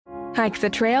Hike the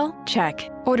trail? Check.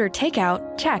 Order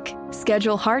takeout? Check.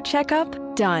 Schedule heart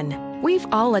checkup? Done. We've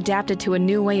all adapted to a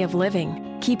new way of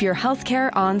living. Keep your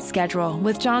healthcare on schedule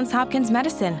with Johns Hopkins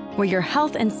Medicine, where your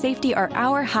health and safety are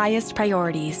our highest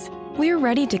priorities. We're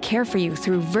ready to care for you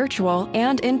through virtual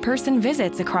and in-person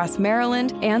visits across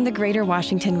Maryland and the greater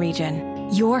Washington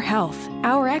region. Your health,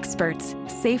 our experts,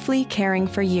 safely caring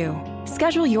for you.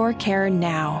 Schedule your care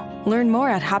now. Learn more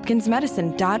at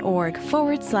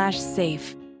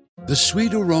hopkinsmedicine.org/safe. The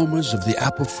sweet aromas of the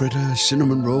apple fritter,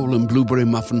 cinnamon roll, and blueberry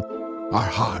muffin are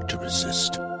hard to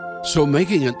resist. So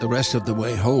making it the rest of the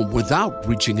way home without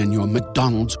reaching in your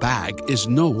McDonald's bag is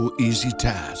no easy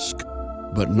task.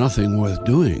 But nothing worth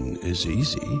doing is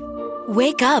easy.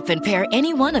 Wake up and pair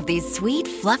any one of these sweet,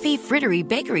 fluffy, frittery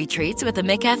bakery treats with a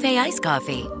McCafe iced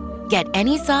coffee. Get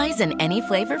any size and any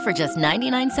flavor for just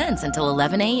 99 cents until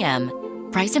 11 a.m.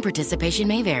 Price and participation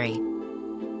may vary.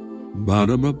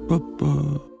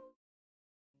 Ba-da-ba-ba-ba.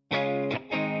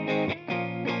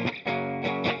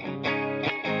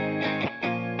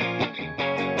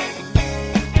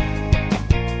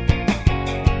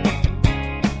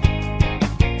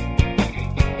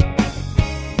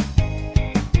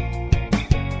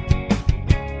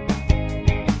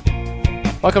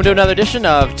 Welcome to another edition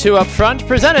of Two Up Front,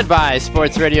 presented by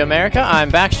Sports Radio America.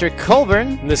 I'm Baxter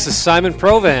Colburn. And this is Simon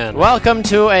Provan. Welcome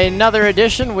to another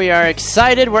edition. We are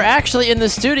excited. We're actually in the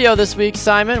studio this week,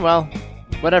 Simon. Well,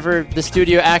 whatever the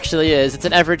studio actually is. It's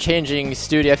an ever-changing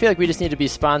studio. I feel like we just need to be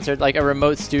sponsored, like a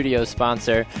remote studio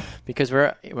sponsor, because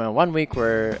one week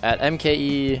we're at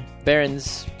MKE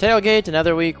Barron's Tailgate,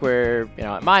 another week we're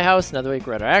at my house, another week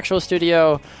we're at our actual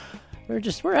studio.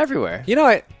 We're everywhere. You know,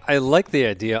 I like the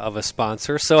idea of a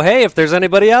sponsor. So, hey, if there's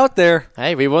anybody out there.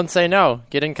 Hey, we won't say no.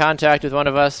 Get in contact with one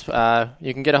of us.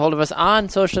 You can get a hold of us on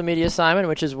social media, Simon,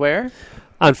 which is where?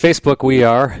 On Facebook, we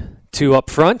are Two Up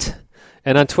Front.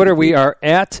 And on Twitter, we are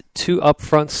at Two Up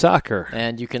Front Soccer.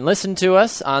 And you can listen to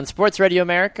us on Sports Radio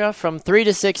America from 3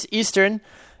 to 6 Eastern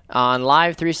on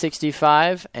Live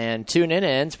 365 and tune in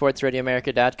at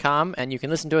sportsradioamerica.com. And you can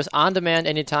listen to us on demand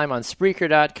anytime on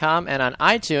Spreaker.com and on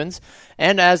iTunes.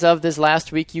 And as of this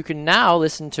last week, you can now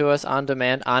listen to us on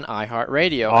demand on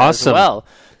iHeartRadio as well.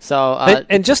 So,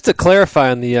 and just to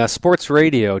clarify on the sports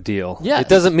radio deal, yes. It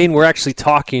doesn't mean we're actually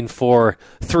talking for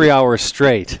 3 hours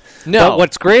straight. No. But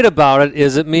what's great about it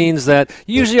is it means that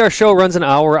usually our show runs an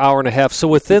hour, hour and a half. So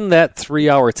within that 3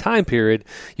 hour time period,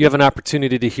 you have an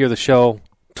opportunity to hear the show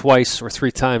twice or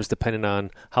three times, depending on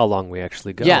how long we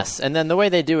actually go. Yes, and then the way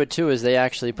they do it, too, is they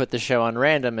actually put the show on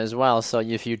random as well. So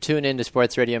if you tune into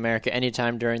Sports Radio America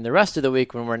anytime during the rest of the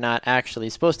week when we're not actually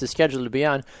supposed to schedule to be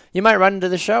on, you might run into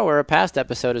the show or a past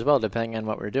episode as well, depending on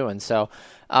what we're doing. So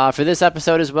for this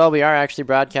episode as well, we are actually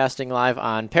broadcasting live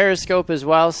on Periscope as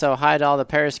well. So hi to all the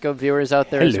Periscope viewers out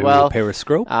there as well.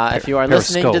 Periscope. If you are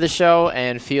listening to the show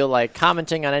and feel like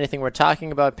commenting on anything we're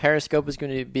talking about, Periscope is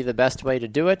going to be the best way to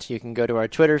do it. You can go to our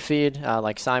Twitter feed,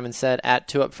 like Simon said, at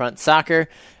Two Up Front Soccer,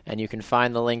 and you can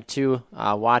find the link to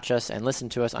watch us and listen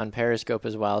to us on Periscope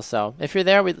as well. So if you're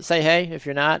there, we say hey. If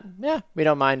you're not, we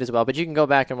don't mind as well. But you can go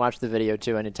back and watch the video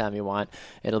too anytime you want.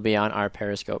 It'll be on our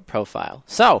Periscope profile.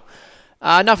 So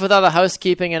enough with all the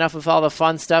housekeeping, enough with all the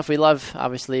fun stuff. We love,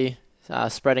 obviously,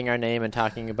 spreading our name and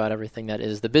talking about everything that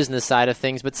is the business side of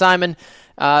things. But Simon,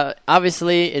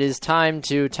 obviously it is time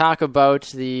to talk about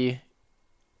the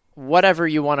whatever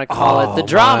you want to call it, the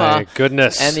drama, my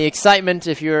goodness, and the excitement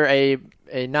if you're a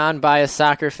non-biased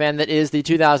soccer fan, that is the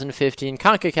 2015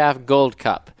 CONCACAF Gold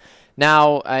Cup.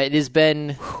 Now, it has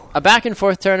been a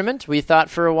back-and-forth tournament. We thought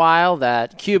for a while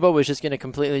that Cuba was just going to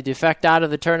completely defect out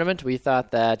of the tournament. We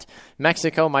thought that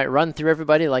Mexico might run through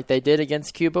everybody like they did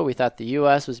against Cuba. We thought the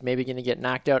U.S. was maybe going to get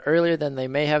knocked out earlier than they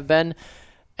may have been.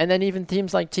 And then even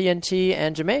teams like TNT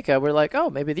and Jamaica were like, oh,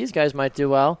 maybe these guys might do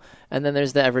well. And then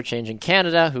there's the ever-changing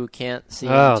Canada who can't seem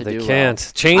to do well. Oh, they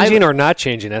can't. Changing or not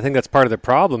changing. I think that's part of the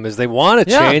problem is they want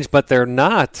to change, but they're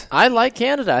not. I like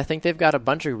Canada. I think they've got a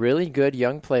bunch of really good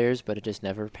young players, but it just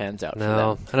never pans out for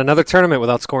them. And another tournament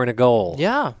without scoring a goal.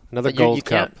 Yeah. Another Gold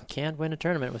Cup. You can't win a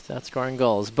tournament without scoring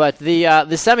goals. But the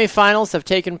semifinals have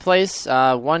taken place.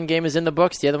 One game is in the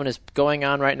books. The other one is going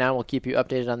on right now. We'll keep you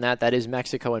updated on that. That is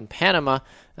Mexico and Panama.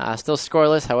 Still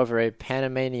scoreless. However, a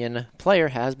Panamanian player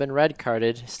has been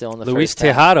red-carded still in the Luis first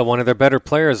half. Tejada, one of their better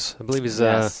players. I believe he's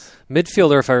a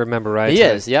midfielder, if I remember right. He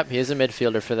is. Yep, he is a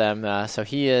midfielder for them. So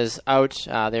he is out.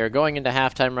 They are going into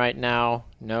halftime right now.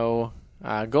 No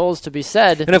goals to be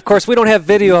said. And, of course, we don't have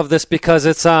video of this because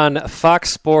it's on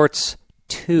Fox Sports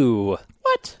 2.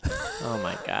 What? Oh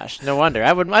my gosh! No wonder.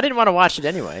 I didn't want to watch it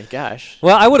anyway. Gosh.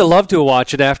 Well, I would have loved to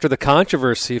watch it after the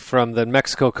controversy from the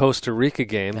Mexico-Costa Rica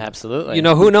game. Absolutely. You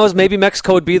know, who knows? Maybe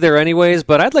Mexico would be there anyways,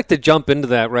 but I'd like to jump into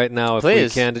that right now if we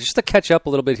can, just to catch up a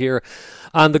little bit here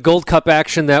on the Gold Cup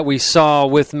action that we saw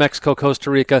with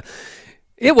Mexico-Costa Rica.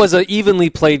 It was an evenly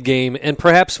played game, and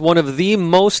perhaps one of the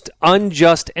most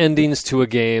unjust endings to a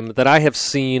game that I have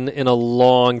seen in a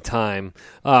long time.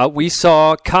 We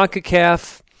saw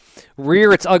CONCACAF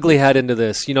rear its ugly head into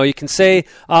this. You know, you can say,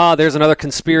 there's another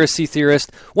conspiracy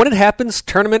theorist. When it happens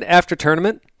tournament after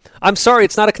tournament, I'm sorry,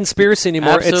 it's not a conspiracy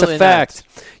anymore. Absolutely it's a fact.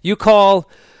 Not. You call,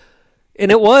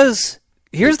 and it was,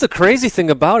 here's the crazy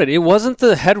thing about it. It wasn't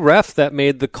the head ref that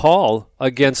made the call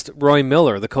against Roy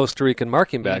Miller, the Costa Rican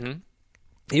marking back. Mm-hmm.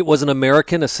 It was an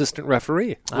American assistant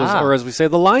referee, or as we say,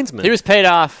 the linesman. He was paid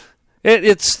off.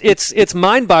 It's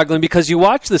mind-boggling because you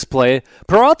watch this play.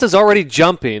 Peralta's already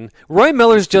jumping. Roy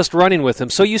Miller's just running with him.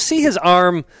 So you see his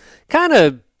arm kind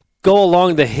of go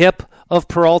along the hip of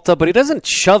Peralta, but he doesn't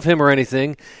shove him or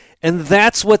anything. And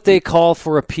that's what they call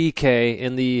for a PK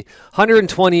in the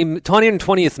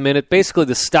 120th minute, basically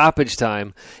the stoppage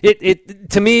time.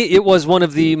 To me, it was one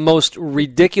of the most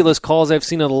ridiculous calls I've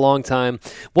seen in a long time.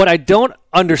 What I don't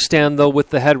understand, though,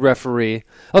 with the head referee,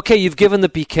 okay, you've given the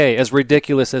PK, as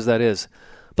ridiculous as that is.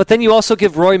 But then you also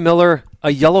give Roy Miller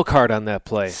a yellow card on that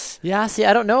play. Yeah, see,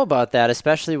 I don't know about that,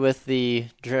 especially with the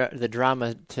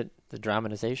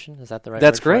dramatization, is that the right word?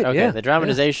 That's great, okay, yeah. The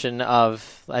dramatization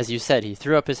of, as you said, he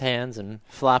threw up his hands and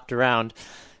flopped around.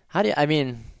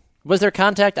 Was there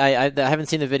contact? I haven't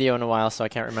seen the video in a while, so I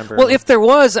can't remember. Well, if there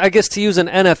was, I guess to use an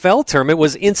NFL term, it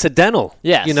was incidental.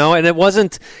 Yes. You know, and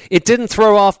it didn't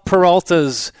throw off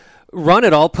Peralta's run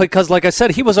at all because, like I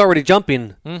said, he was already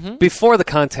jumping before the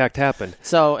contact happened.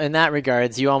 So in that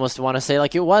regards, you almost want to say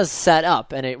like it was set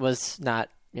up and it was not.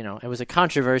 You know, it was a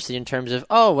controversy in terms of,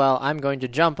 oh, well, I'm going to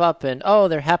jump up, and oh,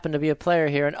 there happened to be a player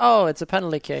here, and oh, it's a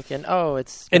penalty kick, and oh,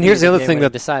 it's. And here's the other thing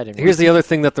that the other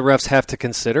thing that the refs have to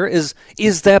consider is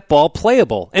that ball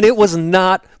playable? And it was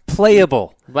not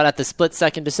playable. But at the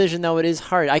split-second decision, though, it is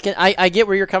hard. I get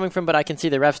where you're coming from, but I can see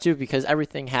the refs too because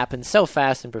everything happens so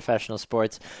fast in professional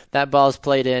sports. That ball's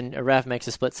played in, a ref makes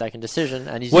a split-second decision,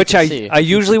 and I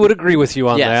usually would agree with you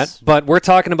on that. But we're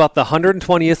talking about the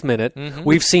 120th minute. Mm-hmm.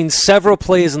 We've seen several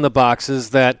plays in the boxes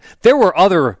that there were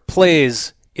other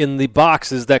plays in the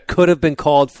boxes that could have been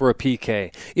called for a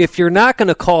PK. If you're not going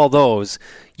to call those,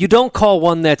 you don't call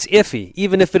one that's iffy,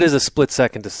 even if it is a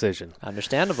split-second decision.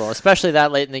 Understandable, especially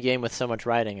that late in the game with so much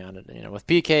riding on it. You know, with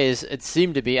PKs, it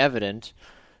seemed to be evident,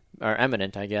 or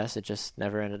eminent, I guess. It just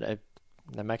never ended up.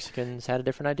 The Mexicans had a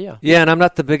different idea. Yeah, and I'm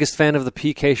not the biggest fan of the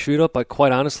PK shootout, but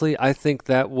quite honestly, I think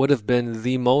that would have been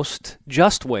the most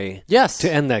just way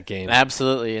to end that game.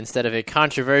 Absolutely, instead of a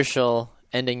controversial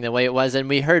ending the way it was. And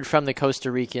we heard from the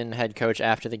Costa Rican head coach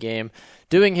after the game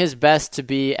doing his best to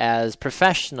be as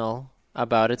professional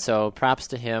about it. So props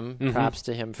to him. Mm-hmm. Props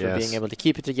to him for being able to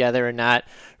keep it together and not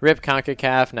rip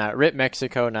CONCACAF, not rip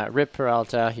Mexico, not rip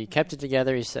Peralta. He kept it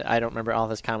together. He said, I don't remember all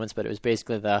his comments, but it was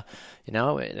basically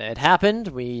it happened.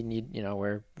 We need,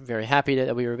 we're very happy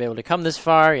that we were able to come this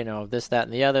far, this, that,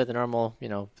 and the other, the normal,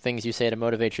 things you say to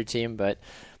motivate your team. But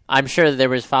I'm sure that there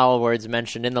was foul words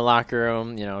mentioned in the locker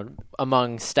room,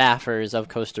 among staffers of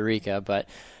Costa Rica, but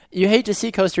you hate to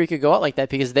see Costa Rica go out like that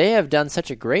because they have done such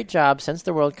a great job since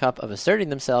the World Cup of asserting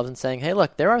themselves and saying, hey,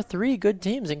 look, there are 3 good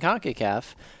teams in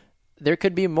CONCACAF. There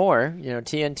could be more.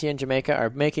 TNT and Jamaica are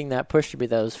making that push to be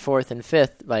those 4th and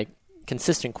 5th,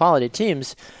 consistent quality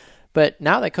teams. But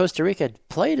now that Costa Rica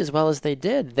played as well as they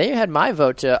did, they had my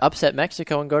vote to upset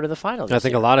Mexico and go to the finals. I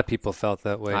think a lot of people felt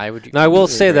that way. I will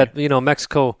say agree. That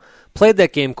Mexico played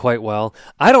that game quite well.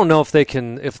 I don't know if they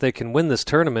can win this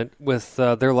tournament with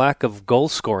their lack of goal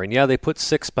scoring. Yeah, they put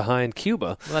 6 behind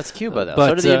Cuba. Well, that's Cuba though. But,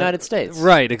 so did the United States.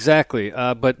 Right, exactly.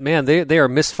 But man, they are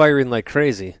misfiring like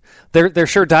crazy. They're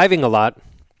sure diving a lot.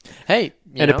 Hey,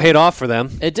 it paid off for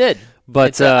them. It did. But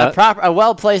it's a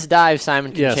well-placed dive,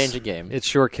 Simon, can change a game. It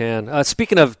sure can.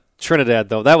 Speaking of Trinidad,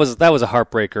 though, that was a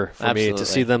heartbreaker for me to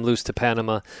see them lose to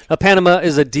Panama. Now, Panama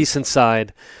is a decent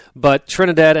side, but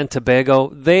Trinidad and Tobago,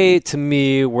 they, to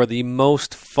me, were the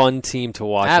most fun team to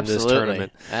watch in this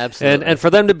tournament. Absolutely. And for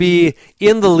them to be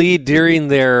in the lead during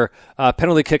their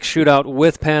penalty kick shootout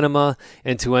with Panama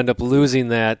and to end up losing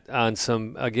that on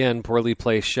some, again, poorly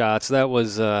placed shots, that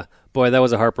was Boy, that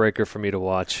was a heartbreaker for me to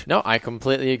watch. No, I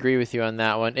completely agree with you on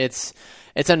that one. It's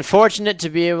unfortunate to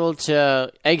be able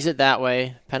to exit that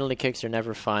way. Penalty kicks are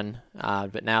never fun.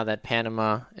 But now that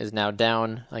Panama is now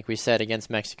down, like we said, against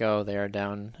Mexico, they are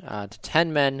down to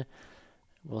 10 men.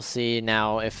 We'll see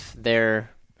now if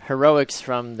they're heroics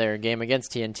from their game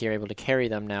against TNT are able to carry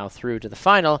them now through to the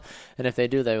final. And if they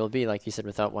do, they will be, like you said,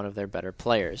 without one of their better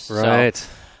players. Right. So,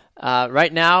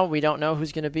 right now, we don't know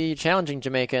who's going to be challenging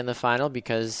Jamaica in the final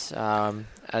because,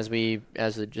 as we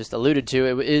just alluded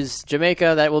to, it is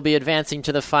Jamaica that will be advancing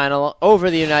to the final over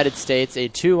the United States. A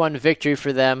 2-1 victory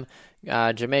for them.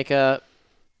 Jamaica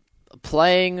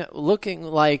looking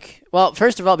like... Well,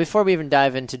 first of all, before we even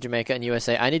dive into Jamaica and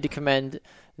USA, I need to commend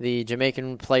the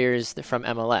Jamaican players from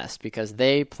MLS because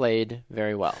they played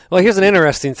very well. Well, here's an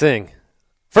interesting thing.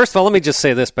 First of all, let me just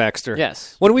say this, Baxter.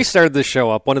 Yes. When we started this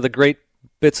show up, one of the great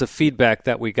bits of feedback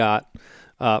that we got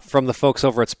from the folks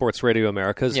over at Sports Radio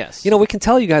America is, yes, we can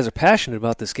tell you guys are passionate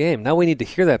about this game. Now we need to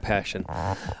hear that passion.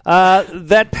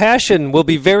 That passion will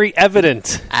be very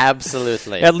evident.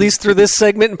 Absolutely. At least through this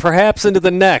segment and perhaps into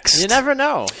the next. You never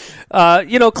know.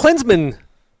 Klinsmann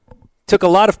took a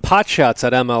lot of pot shots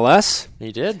at MLS.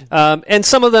 He did. And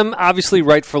some of them obviously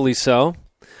rightfully so.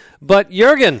 But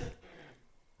Jurgen,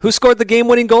 who scored the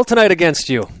game-winning goal tonight against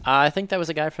you? I think that was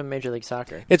a guy from Major League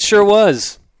Soccer. It sure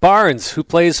was. Barnes, who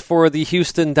plays for the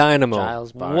Houston Dynamo.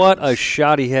 Giles Barnes. What a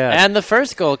shot he had. And the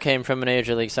first goal came from a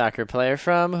Major League Soccer player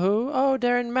from who? Oh,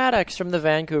 Darren Maddox from the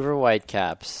Vancouver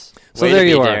Whitecaps. So Way there to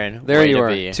you be, are. Darren. There Way you to are.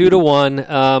 be.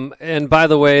 2-1. And by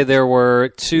the way, there were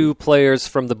 2 players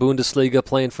from the Bundesliga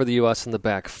playing for the U.S. in the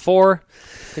back 4.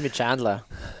 Timmy Chandler.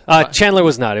 Chandler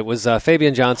was not. It was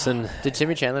Fabian Johnson. Did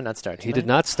Timmy Chandler not start tonight? He did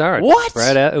not start. What?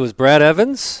 It was Brad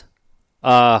Evans,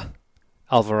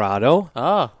 Alvarado.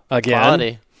 Oh, again.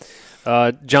 Quality.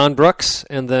 John Brooks,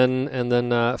 and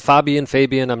then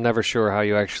Fabian. I'm never sure how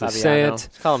you actually say it.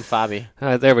 Let's call him Fabi.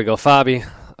 There we go, Fabi.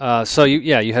 So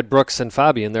you had Brooks and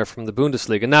Fabian there from the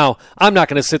Bundesliga. Now, I'm not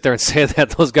going to sit there and say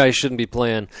that those guys shouldn't be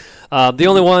playing. The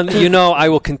only one, I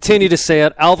will continue to say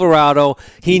it, Alvarado,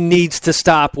 he needs to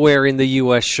stop wearing the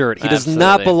U.S. shirt. He does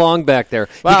not belong back there.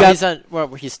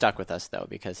 Well, he's stuck with us, though,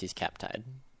 because he's cap tied.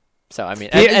 So, I mean,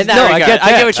 I get that.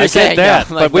 I get what you're saying. That.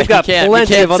 Yeah. But we've got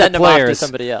plenty of other send him off to players.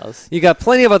 somebody else. You got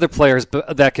plenty of other players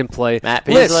that can play. Matt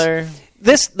Beasler.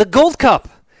 The Gold Cup.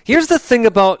 Here's the thing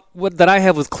about that I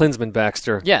have with Klinsmann,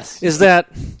 Baxter. Yes. Is that...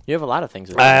 You have a lot of things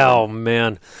with Oh,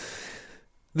 man.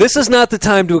 This is not the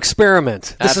time to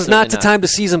experiment. This is not the time to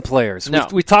season players. No.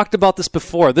 We talked about this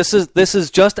before. This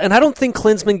is just... And I don't think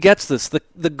Klinsmann gets this.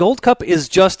 The Gold Cup is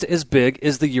just as big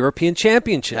as the European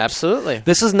Championship. Absolutely.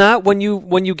 This is not when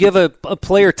you give a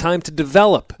player time to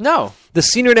develop. No. The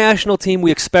senior national team,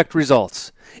 we expect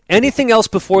results. Anything else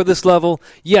before this level,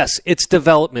 yes, it's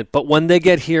development. But when they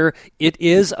get here, it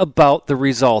is about the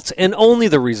results, and only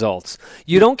the results.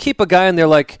 You don't keep a guy in there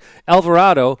like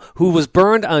Alvarado, who was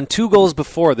burned on 2 goals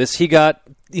before this.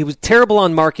 He was terrible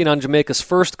on marking on Jamaica's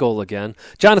first goal again.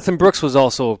 Jonathan Brooks was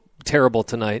also terrible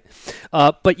tonight.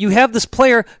 But you have this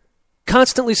player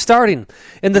constantly starting.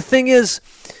 And the thing is,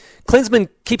 Klinsmann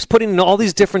keeps putting in all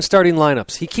these different starting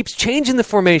lineups. He keeps changing the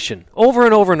formation over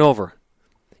and over and over.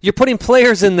 You're putting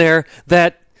players in there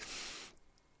that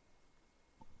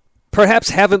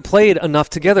perhaps haven't played enough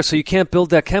together, so you can't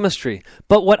build that chemistry.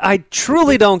 But what I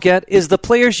truly don't get is the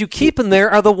players you keep in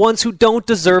there are the ones who don't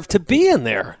deserve to be in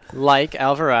there. Like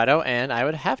Alvarado, and I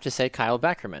would have to say Kyle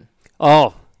Beckerman.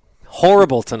 Oh,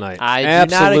 horrible tonight. I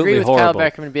do not agree with Kyle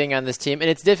Beckerman being on this team, and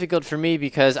it's difficult for me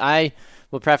because I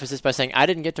will preface this by saying I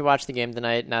didn't get to watch the game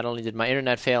tonight. Not only did my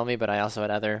internet fail me, but I also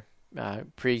had other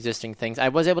pre-existing things. I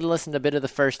was able to listen to a bit of the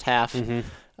first half,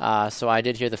 so I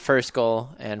did hear the first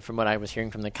goal, and from what I was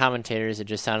hearing from the commentators, it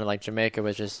just sounded like Jamaica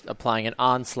was just applying an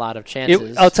onslaught of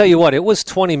chances. I'll tell you what, it was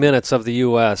 20 minutes of the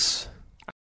U.S.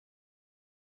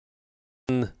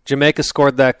 Jamaica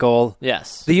scored that goal.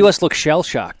 Yes. The U.S. looked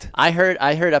shell-shocked. I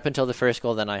heard up until the first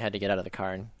goal, then I had to get out of the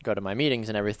car and go to my meetings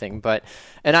and everything.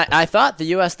 And I thought the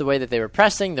U.S., the way that they were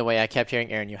pressing, the way I kept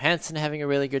hearing Aaron Johansson having a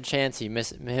really good chance, him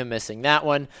missing that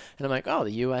one. And I'm like, oh,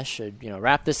 the U.S. should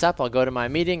wrap this up. I'll go to my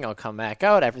meeting. I'll come back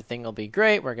out. Everything will be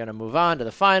great. We're going to move on to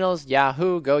the finals.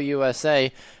 Yahoo, go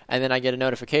USA. And then I get a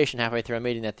notification halfway through a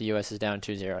meeting that the U.S. is down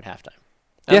 2-0 at halftime.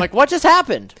 I'm like, what just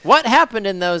happened? What happened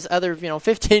in those other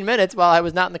 15 minutes while I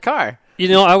was not in the car?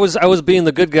 I was being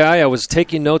the good guy. I was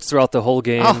taking notes throughout the whole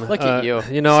game. Oh, look at you.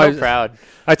 So proud.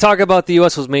 I talk about the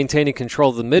U.S. was maintaining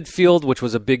control of the midfield, which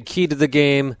was a big key to the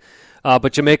game,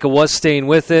 but Jamaica was staying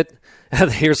with it.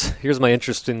 And here's my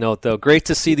interesting note, though. Great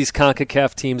to see these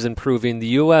CONCACAF teams improving. The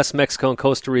U.S., Mexico, and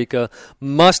Costa Rica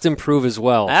must improve as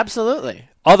well. Absolutely.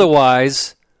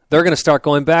 Otherwise, they're going to start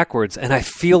going backwards. And I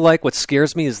feel like what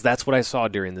scares me is that's what I saw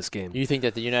during this game. You think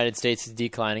that the United States is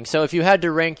declining. So if you had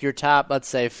to rank your top, let's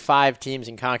say, 5 teams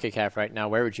in CONCACAF right now,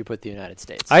 where would you put the United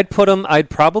States? I'd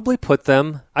probably put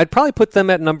them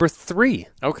at number 3.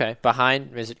 Okay.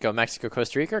 Behind, is it go Mexico,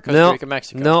 Costa Rica, or Costa Rica,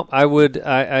 Mexico? No,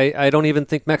 I don't even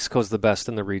think Mexico's the best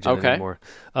in the region anymore.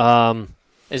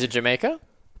 Is it Jamaica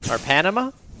or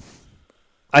Panama?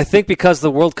 I think because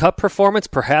the World Cup performance,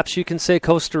 perhaps you can say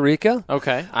Costa Rica.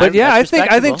 Okay. But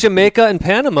I think Jamaica and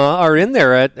Panama are in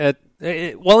there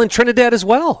and Trinidad as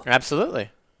well. Absolutely.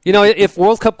 You know, if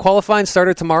World Cup qualifying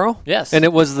started tomorrow, yes, and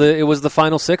it was the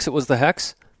final 6, it was the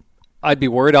Hex, I'd be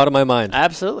worried out of my mind.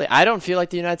 Absolutely. I don't feel like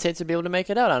the United States would be able to make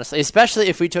it out, honestly, especially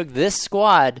if we took this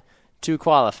squad to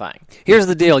qualifying. Here's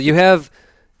the deal. You have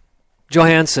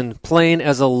Johansson playing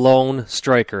as a lone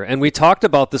striker. And we talked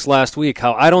about this last week,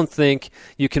 how I don't think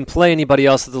you can play anybody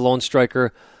else as the lone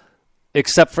striker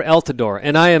except for Altidore.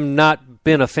 And I have not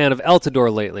been a fan of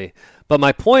Altidore lately. But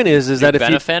my point is that if you've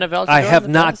been a fan of Altidore, I have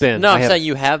not been. No, I'm saying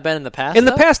you have been in the past. In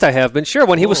the past, I have been. Sure,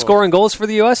 when he was scoring goals for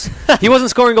the U.S., he wasn't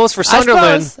scoring goals for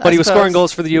Sunderland, but he was scoring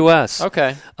goals for the U.S.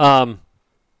 Okay. But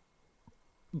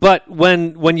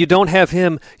when you don't have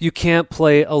him, you can't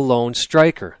play a lone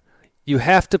striker. You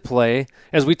have to play,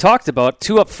 as we talked about,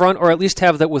 2 up front, or at least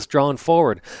have that withdrawn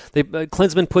forward.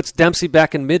 Klinsmann puts Dempsey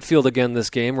back in midfield again this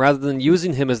game, rather than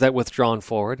using him as that withdrawn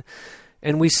forward.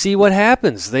 And we see what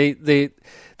happens. They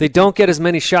don't get as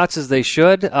many shots as they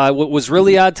should. What was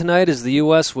really odd tonight is the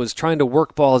U.S. was trying to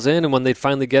work balls in, and when they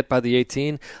finally get by the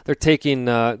 18, they're trying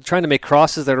to make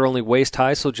crosses that are only waist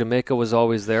high, so Jamaica was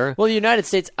always there. Well, the United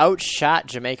States outshot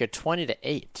Jamaica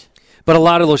 20-8. But a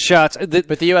lot of those shots...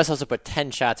 But the U.S. also put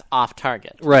 10 shots off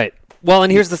target. Right. Well,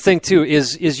 and here's the thing, too,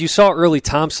 is you saw Early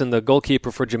Thompson, the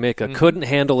goalkeeper for Jamaica, couldn't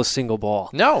handle a single ball.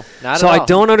 No, not so at all. I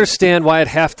don't understand why at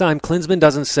halftime Klinsmann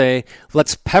doesn't say,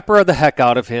 let's pepper the heck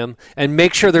out of him and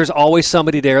make sure there's always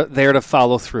somebody there to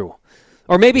follow through.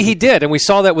 Or maybe he did, and we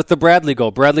saw that with the Bradley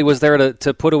goal. Bradley was there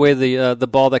to put away the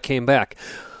ball that came back.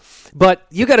 But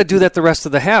you got to do that the rest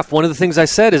of the half. One of the things I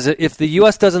said is that if the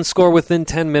U.S. doesn't score within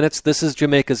 10 minutes, this is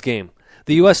Jamaica's game.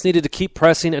 The U.S. needed to keep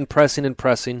pressing and pressing and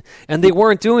pressing, and they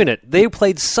weren't doing it. They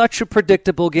played such a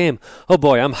predictable game. Oh,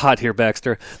 boy, I'm hot here,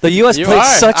 Baxter. The U.S. played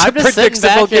such a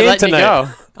predictable game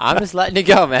tonight. I'm just letting it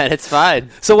go, man. It's fine.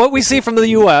 So what we see from the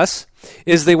U.S.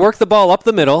 is they work the ball up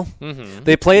the middle,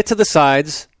 they play it to the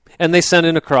sides, and they send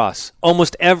it across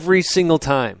almost every single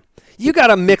time. You got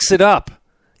to mix it up.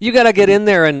 You got to get in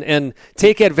there and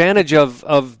take advantage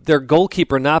of their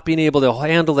goalkeeper not being able to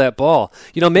handle that ball.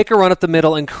 You know, make a run up the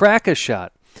middle and crack a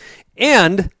shot.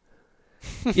 And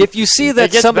if you see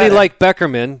that somebody like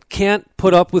Beckerman can't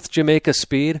put up with Jamaica's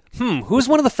speed, who's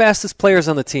one of the fastest players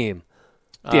on the team?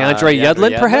 DeAndre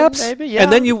Yedlin, perhaps? Maybe, yeah.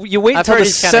 And then you wait until the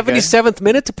 77th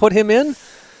minute to put him in?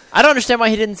 I don't understand why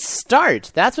he didn't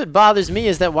start. That's what bothers me,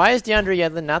 is that why is DeAndre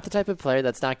Yedlin not the type of player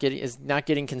that's not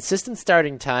getting consistent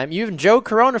starting time? You have Joe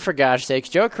Corona, for gosh sakes.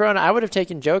 Joe Corona, I would have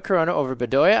taken Joe Corona over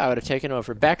Bedoya. I would have taken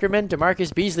over Beckerman.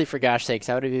 DeMarcus Beasley, for gosh sakes,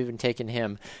 I would have even taken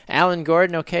him. Alan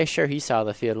Gordon, okay, sure, he saw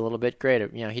the field a little bit. Great.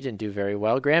 You know, he didn't do very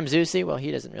well. Graham Zusi, well,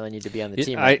 he doesn't really need to be on the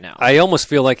team right now. I almost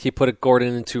feel like he put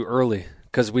Gordon in too early.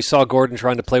 Because we saw Gordon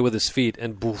trying to play with his feet,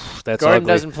 and boof, that's Gordon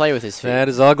ugly. Doesn't play with his feet. That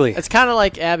is ugly. It's kind of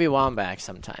like Abby Wambach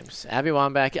sometimes.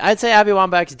 I'd say Abby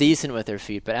Wambach's decent with her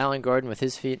feet, but Alan Gordon with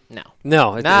his feet, no.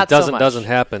 No, it doesn't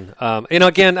happen.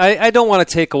 Again, I don't want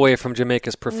to take away from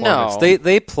Jamaica's performance. No.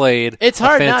 They played It's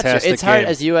hard a fantastic not to. It's hard game.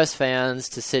 as U.S. fans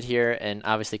to sit here and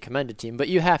obviously commend a team, but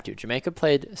you have to. Jamaica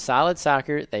played solid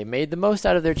soccer. They made the most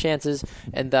out of their chances,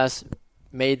 and thus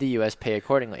made the U.S. pay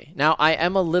accordingly. Now, I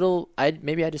am a little...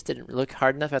 maybe I just didn't look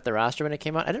hard enough at the roster when it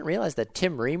came out. I didn't realize that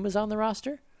Tim Ream was on the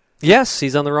roster. Yes,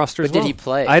 he's on the roster as well. But did he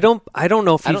play? I don't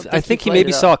know if I think he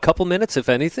maybe saw a couple minutes, if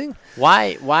anything.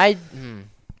 Why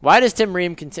does Tim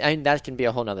Ream continue? I mean, that can be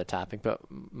a whole other topic, but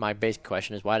my basic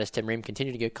question is, why does Tim Ream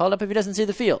continue to get called up if he doesn't see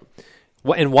the field?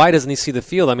 And why doesn't he see the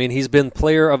field? I mean, he's been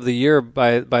player of the year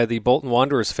by the Bolton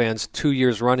Wanderers fans 2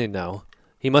 years running now.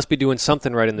 He must be doing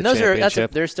something right in the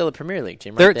championship. They're still a Premier League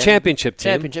team, right? They're a championship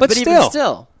team. But even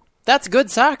still, that's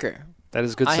good soccer. That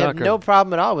is good soccer. I have no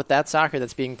problem at all with that soccer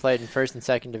that's being played in First and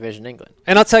Second Division England.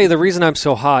 And I'll tell you, the reason I'm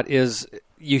so hot is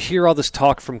you hear all this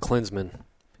talk from Klinsmann.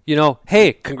 You know,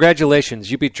 hey, congratulations,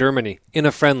 you beat Germany in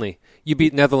a friendly. You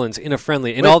beat Netherlands in a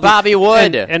friendly. And with Bobby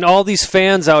Wood. And all these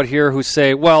fans out here who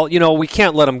say, well, you know, we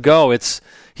can't let him go.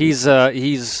 He's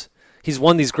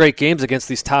won these great games against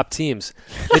these top teams.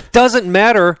 It doesn't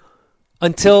matter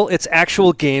until it's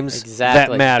actual games that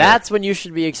matter. That's when you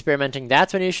should be experimenting.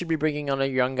 That's when you should be bringing on your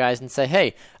young guys and say,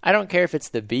 hey, I don't care if it's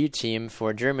the B team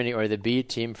for Germany or the B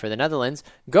team for the Netherlands.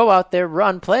 Go out there,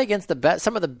 run, play against the best,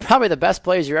 probably the best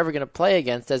players you're ever going to play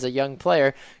against as a young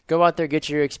player. Go out there, get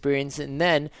your experience, and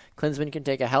then Klinsmann can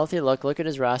take a healthy look at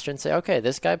his roster and say, okay,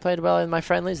 this guy played well in my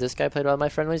friendlies, this guy played well in my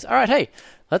friendlies. All right, hey,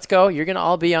 let's go. You're going to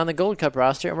all be on the Gold Cup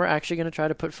roster, and we're actually going to try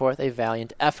to put forth a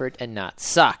valiant effort and not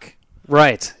suck.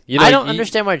 Right. I don't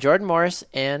understand why Jordan Morris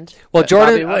and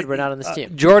Bobby Wood were not on this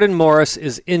team. Jordan Morris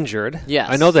is injured. Yes.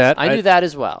 I know that. I knew that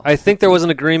as well. I think there was an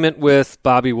agreement with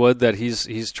Bobby Wood that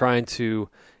he's trying to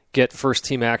get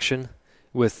first-team action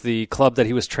with the club that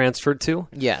he was transferred to.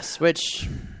 Yes, which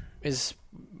is,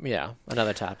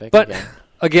 another topic. But,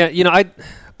 again,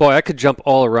 I could jump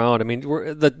all around. I mean,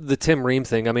 the Tim Ream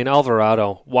thing. I mean,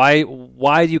 Alvarado. Why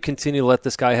do you continue to let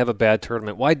this guy have a bad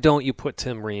tournament? Why don't you put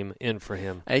Tim Ream in for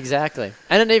him? Exactly.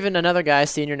 And then even another guy,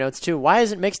 senior notes too. Why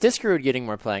isn't Mix Diskerud getting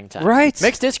more playing time? Right.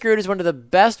 Mix Diskerud is one of the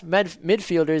best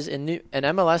midfielders in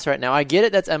MLS right now. I get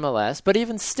it, that's MLS, but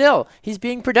even still, he's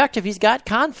being productive. He's got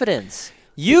confidence.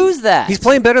 Use that. He's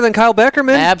playing better than Kyle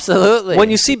Beckerman. Absolutely. When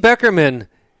you see Beckerman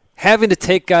having to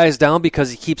take guys down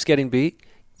because he keeps getting beat,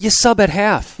 you sub at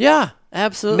half. Yeah,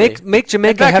 absolutely. Make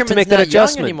Jamaica have to make that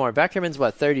adjustment. Young anymore. Beckerman's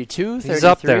 32,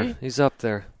 33? He's up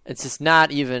there. It's just not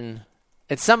even.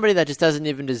 It's somebody that just doesn't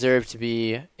even deserve to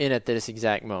be in at this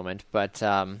exact moment. But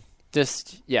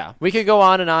we could go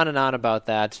on and on and on about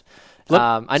that.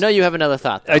 I know you have another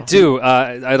thought, though. I do.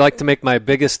 I'd like to make my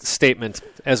biggest statement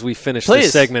as we finish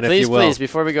this segment, if you will. Please,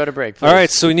 before we go to break. Please. All right,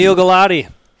 Sunil Gulati,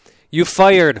 you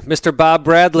fired Mr. Bob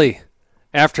Bradley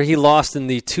after he lost in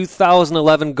the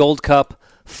 2011 Gold Cup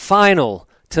final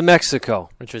to Mexico.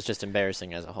 Which was just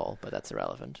embarrassing as a whole, but that's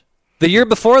irrelevant. The year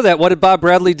before that, what did Bob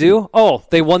Bradley do? Oh,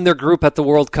 they won their group at the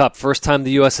World Cup. First time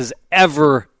the U.S. has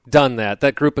ever done that.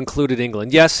 That group included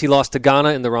England. Yes, he lost to Ghana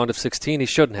in the round of 16. He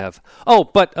shouldn't have. Oh,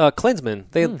 but Klinsmann,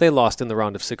 they lost in the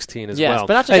round of 16 as well. Yes,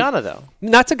 but not to Ghana, though.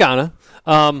 Not to Ghana.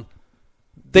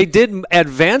 They did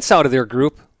advance out of their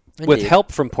group. Indeed. With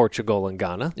help from Portugal and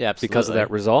Ghana because of that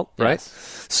result, right?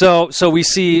 Yes. So we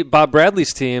see Bob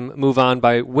Bradley's team move on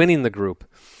by winning the group.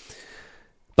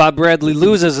 Bob Bradley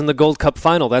loses in the Gold Cup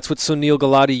final. That's what Sunil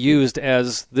Gulati used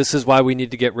as, this is why we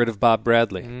need to get rid of Bob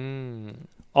Bradley.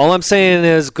 All I'm saying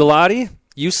is, Gulati,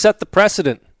 you set the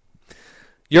precedent.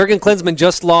 Jurgen Klinsmann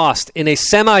just lost in a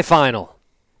semifinal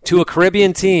to a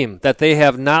Caribbean team that they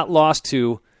have not lost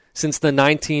to since the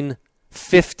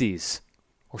 1950s.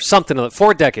 Or something,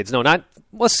 4 decades. No,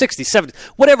 60, 70,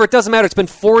 whatever. It doesn't matter. It's been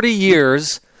 40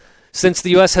 years since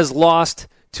the U.S. has lost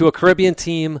to a Caribbean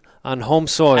team on home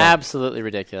soil. Absolutely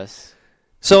ridiculous.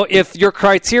 So if your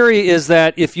criteria is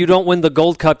that if you don't win the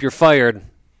Gold Cup, you're fired,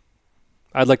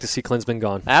 I'd like to see Klinsmann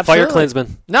gone. Absolutely. Fire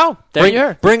Klinsmann. No,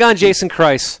 bring on Jason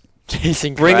Kreis.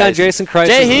 Bring on Jason Kreis.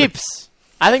 Jay Heaps.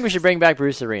 I think we should bring back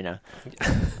Bruce Arena.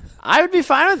 I would be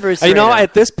fine with Bruce Arena.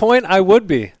 At this point, I would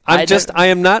be. I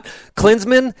am not.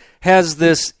 Klinsmann has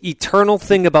this eternal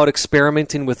thing about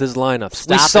experimenting with his lineups.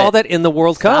 We saw that in the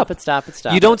World Cup. Stop it.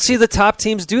 You don't see the top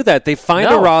teams do that. They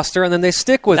find a roster and then they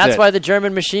stick with it. That's why the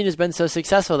German machine has been so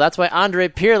successful. That's why Andre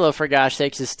Pirlo, for gosh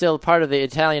sakes, is still part of the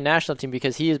Italian national team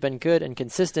because he has been good and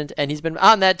consistent, and he's been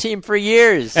on that team for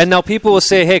years. And now people will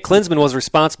say, hey, Klinsmann was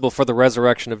responsible for the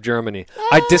resurrection of Germany.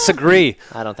 I disagree.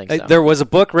 I don't think so. There was a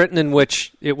book written in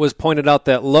which it was pointed out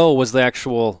that Lowe was the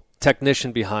actual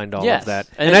technician behind all of that.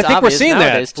 And I think we're seeing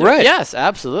that. Right. Yes,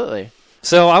 absolutely.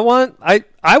 So I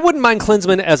wouldn't mind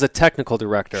Klinsmann as a technical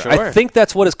director. Sure. I think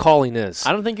that's what his calling is.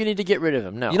 I don't think you need to get rid of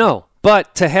him, no.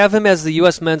 But to have him as the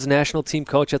U.S. men's national team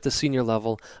coach at the senior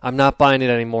level, I'm not buying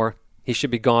it anymore. He should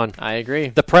be gone. I agree.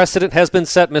 The precedent has been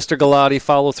set, Mr. Gulati.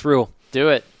 Follow through. Do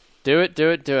it.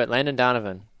 Landon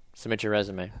Donovan, submit your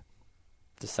resume.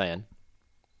 Just saying.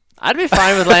 I'd be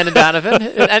fine with Landon Donovan.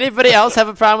 Anybody else have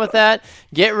a problem with that?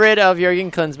 Get rid of Jurgen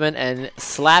Klinsmann and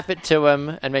slap it to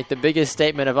him and make the biggest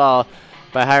statement of all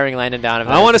by hiring Landon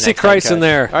Donovan. I want to see Kreis in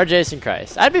there. Or Jason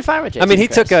Kreis. I'd be fine with Jason Kreis. I mean, he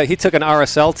Kreis. took an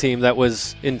RSL team that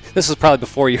was in – this was probably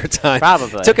before your time.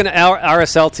 Probably. Took an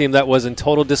RSL team that was in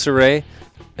total disarray,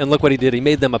 and look what he did. He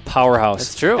made them a powerhouse.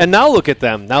 That's true. And now look at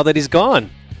them, now that he's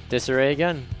gone. Disarray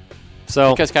again.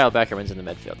 So because Kyle Beckerman's in the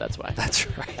midfield, that's why. That's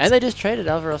right. And they just traded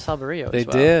Alvaro Salvarillo They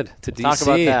did, to DC. Talk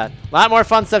about that. A lot more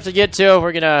fun stuff to get to.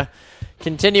 We're going to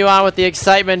continue on with the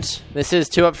excitement. This is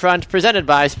Two Up Front, presented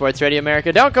by Sports Radio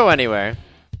America. Don't go anywhere.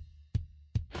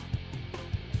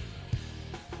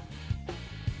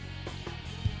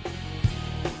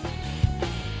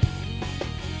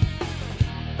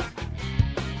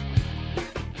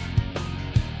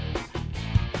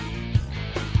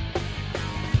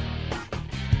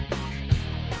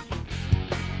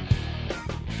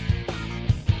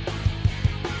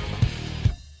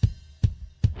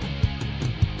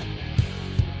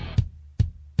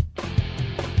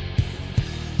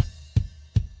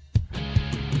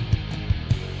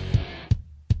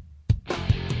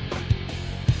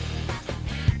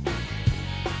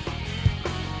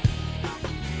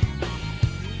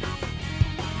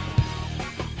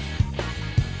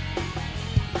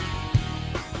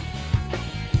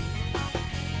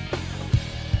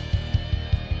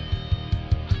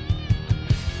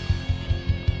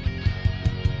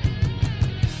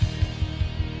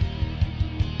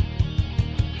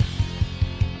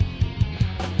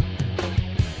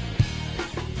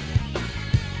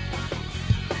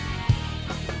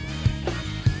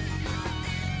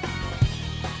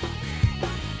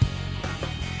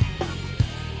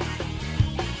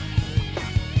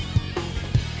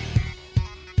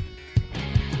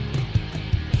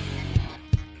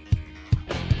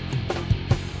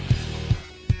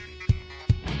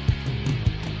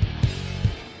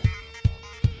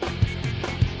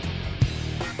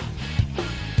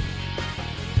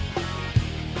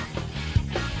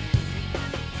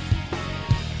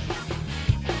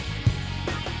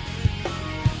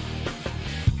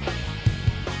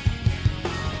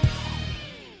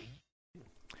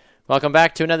 Welcome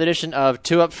back to another edition of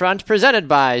Two Up Front, presented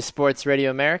by Sports Radio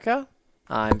America.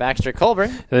 I'm Baxter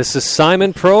Colburn. This is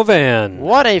Simon Provan.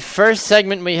 What a first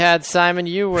segment we had, Simon.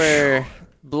 You were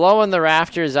blowing the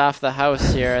rafters off the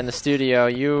house here in the studio.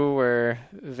 You were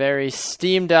very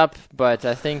steamed up, but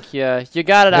I think you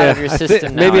got it out of your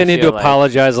system now. Maybe I need to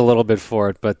apologize a little bit for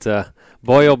it, but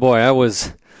boy, oh boy, I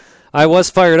was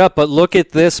fired up. But look at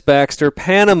this, Baxter.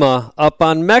 Panama up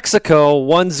on Mexico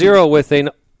 1-0 with an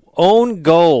own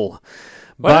goal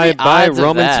by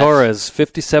Roman Torres,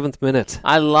 57th minute.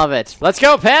 I love it. Let's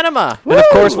go, Panama! And of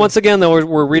course, once again, though,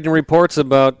 we're reading reports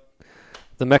about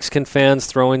the Mexican fans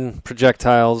throwing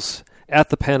projectiles at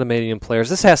the Panamanian players.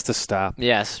 This has to stop.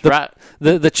 Yes.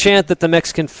 The chant that the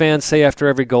Mexican fans say after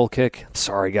every goal kick, I'm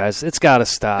sorry, guys, it's got to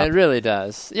stop. It really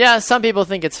does. Yeah, some people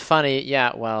think it's funny.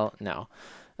 Yeah, well, no.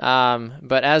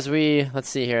 But let's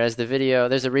see here, as the video,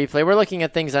 there's a replay. We're looking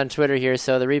at things on Twitter here,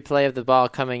 so the replay of the ball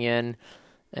coming in.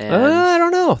 And I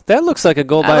don't know. That looks like a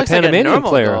goal by a Panamanian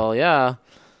player. Goal, yeah.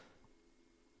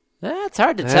 That's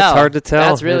hard to tell. That's hard to tell.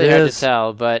 That's really hard to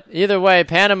tell. But either way,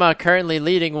 Panama currently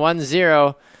leading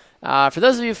 1-0. For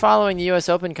those of you following the U.S.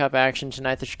 Open Cup action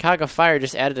tonight, the Chicago Fire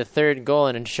just added a third goal,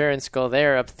 an insurance goal.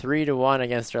 They're up 3-1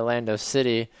 against Orlando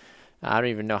City. I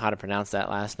don't even know how to pronounce that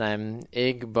last name.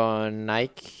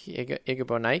 Igbonaike?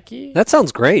 That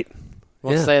sounds great.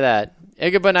 We'll say that.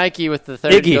 Igbonaike with the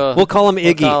third goal. We'll call him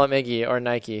Iggy. We'll call him Iggy or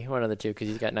Nike, one of the two, because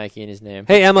he's got Nike in his name.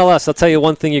 Hey, MLS, I'll tell you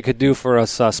one thing you could do for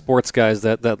us sports guys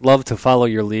that love to follow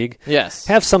your league. Yes.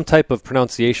 Have some type of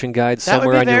pronunciation guide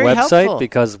somewhere on your website, helpful.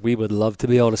 Because we would love to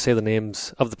be able to say the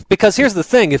names of the... Because here's the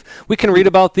thing, if we can read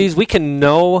about these, we can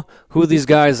know who these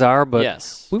guys are, but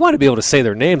we want to be able to say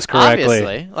their names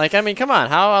correctly. Obviously. Come on.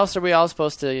 How else are we all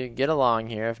supposed to get along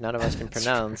here if none of us can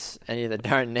pronounce any of the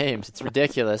darn names? It's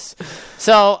ridiculous.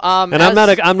 So, and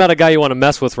I'm not a guy you want to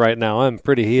mess with right now. I'm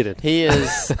pretty heated. He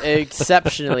is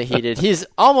exceptionally heated. He's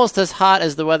almost as hot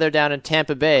as the weather down in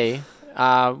Tampa Bay,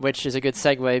 which is a good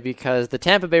segue because the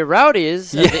Tampa Bay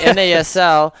Rowdies of the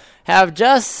NASL have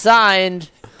just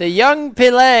signed the young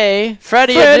Pele,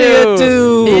 Freddie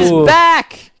Adu. He's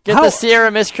back. Get the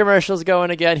Sierra Mist commercials going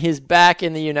again. He's back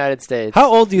in the United States.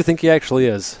 How old do you think he actually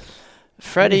is?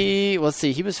 Freddie, let's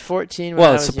see, he was 14 when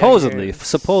I was supposedly. younger.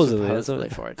 Supposedly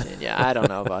 14. Yeah, I don't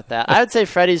know about that. I would say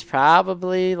Freddie's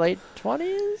probably late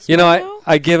 20s. You know,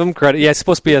 I give him credit. Yeah, it's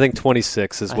supposed to be, I think,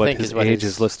 26 is what his age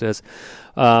is listed as.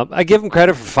 I give him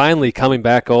credit for finally coming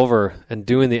back over and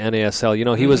doing the NASL. You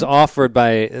know, he was offered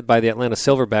by the Atlanta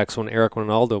Silverbacks when Eric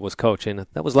Ronaldo was coaching.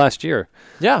 That was last year.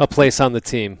 Yeah. A place on the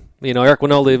team. You know, Eric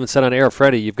Ronaldo even said on air,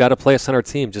 Freddie, you've got a place on our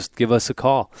team. Just give us a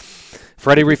call.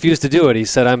 Freddie refused to do it. He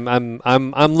said,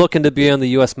 "I'm looking to be on the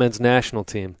U.S. men's national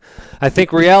team." I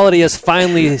think reality has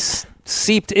finally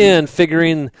seeped in,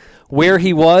 figuring where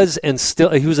he was, and still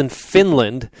he was in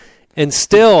Finland, and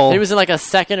still he was in like a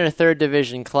second or third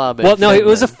division club. Well, no, it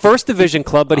was a first division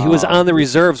club, but he was on the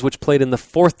reserves, which played in the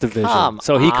fourth division,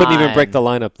 so he couldn't even break the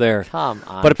lineup there. Come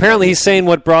on, but apparently he's saying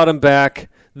what brought him back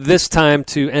this time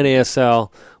to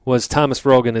NASL was Thomas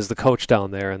Rogan is the coach down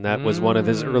there, and that was one of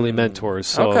his early mentors.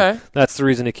 So that's the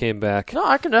reason he came back. No,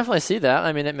 I can definitely see that.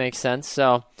 I mean, it makes sense.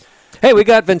 So, hey, we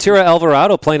got Ventura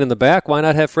Alvarado playing in the back. Why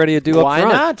not have Freddie Adu up front?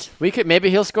 Why not?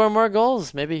 Maybe he'll score more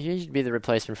goals. Maybe he should be the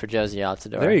replacement for Josie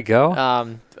Altidore. There you go.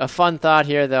 A fun thought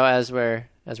here, though, as we're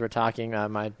talking,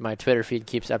 my Twitter feed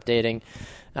keeps updating.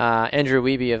 Andrew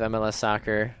Wiebe of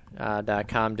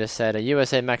MLSsoccer.com just said a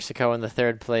USA-Mexico in the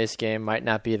third place game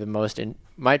might be the most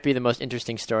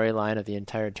interesting storyline of the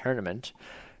entire tournament.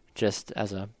 Just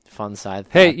as a fun side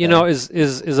thought. Hey, you know, as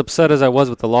upset as I was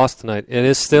with the loss tonight, it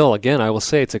is still, again, I will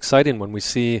say it's exciting when we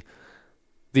see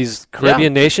these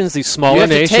Caribbean nations, these smaller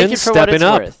nations stepping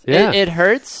up. Yeah. It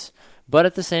hurts, but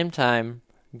at the same time,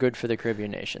 good for the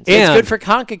Caribbean nations. And it's good for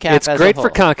CONCACAF It's great for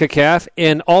CONCACAF,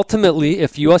 and ultimately,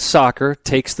 if U.S. Soccer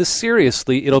takes this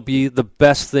seriously, it'll be the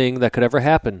best thing that could ever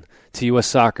happen to U.S.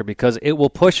 Soccer because it will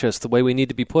push us the way we need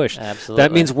to be pushed. Absolutely.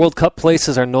 That means World Cup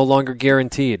places are no longer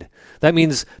guaranteed. That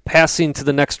means passing to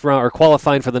the next round or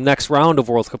qualifying for the next round of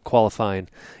World Cup qualifying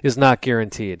is not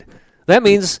guaranteed. That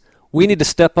means we need to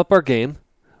step up our game.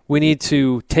 We need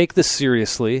to take this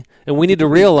seriously, and we need to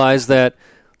realize that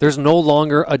there's no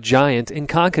longer a giant in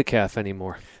CONCACAF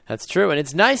anymore. That's true, and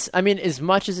it's nice. I mean, as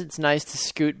much as it's nice to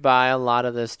scoot by a lot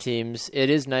of those teams, it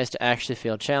is nice to actually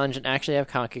feel challenged and actually have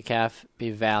CONCACAF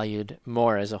be valued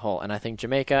more as a whole. And I think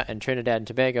Jamaica and Trinidad and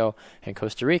Tobago and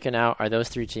Costa Rica now are those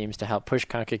three teams to help push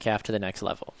CONCACAF to the next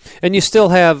level. And you still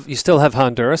have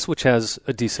Honduras, which has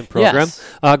a decent program. Yes.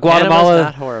 Guatemala, Panama's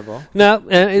not horrible.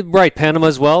 No, right, Panama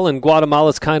as well, and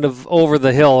Guatemala's kind of over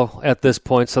the hill at this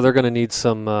point, so they're going to need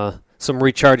some some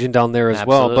recharging down there as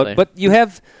Absolutely. well. But you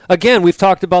have, again, we've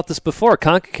talked about this before.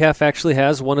 CONCACAF actually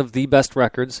has one of the best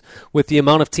records with the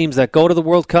amount of teams that go to the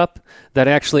World Cup that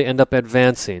actually end up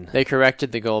advancing. They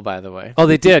corrected the goal, by the way. Oh,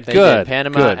 they did? Good.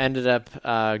 Panama Good. ended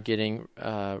up getting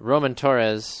Roman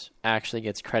Torres actually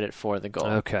gets credit for the goal.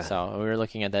 Okay. So we were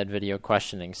looking at that video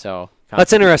questioning. So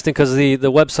that's interesting because the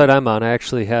website I'm on, I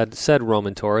actually had said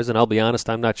Roman Torres, and I'll be honest,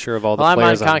 I'm not sure of all the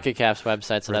players. I'm on CONCACAF's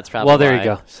website, so that's probably well, there why. you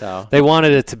go. So they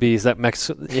wanted it to be that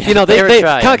Mexico. Yeah, you know, they were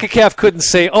trying. CONCACAF couldn't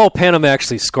say, "Oh, Panama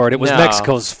actually scored." It was No.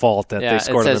 Mexico's fault that yeah, they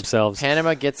scored it it says themselves.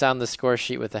 Panama gets on the score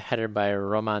sheet with a header by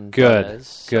Roman Good. Torres.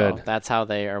 So Good. that's how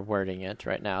they are wording it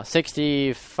right now.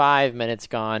 65 minutes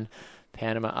gone.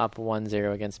 Panama up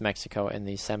 1-0 against Mexico in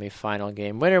the semifinal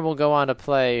game. Winner will go on to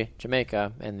play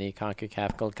Jamaica in the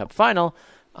CONCACAF Gold Cup final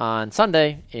on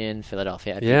Sunday in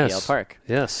Philadelphia at PPL Park.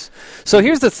 Yes. So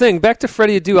here's the thing. Back to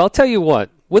Freddie Adu. I'll tell you what.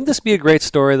 Wouldn't this be a great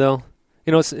story, though?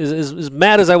 You know, as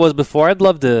mad as I was before, I'd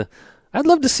love to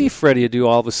see Freddie Adu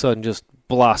all of a sudden just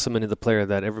blossom into the player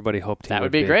that everybody hoped he would be. That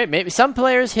would be great. Maybe some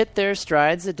players hit their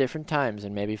strides at different times,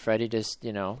 and maybe Freddie just,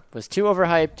 was too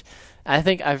overhyped. I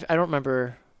think I don't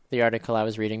remember the article I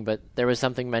was reading, but there was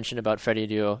something mentioned about Freddie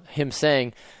Adu, him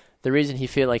saying the reason he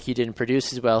feel like he didn't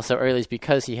produce as well so early is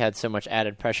because he had so much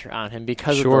added pressure on him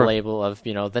because of the label of,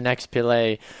 the next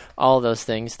Pelé, all those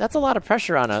things. That's a lot of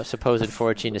pressure on a supposed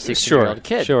 14 to 16-year-old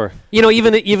kid. Sure.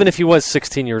 Even if he was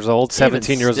 16 years old,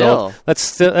 17 years old, that's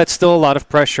still a lot of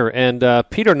pressure. And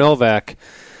Peter Novak,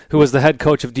 who was the head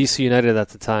coach of DC United at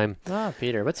the time. Ah,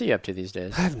 Peter. What's he up to these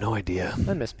days? I have no idea.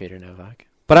 I miss Peter Novak.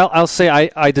 But I'll say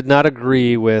I did not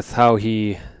agree with how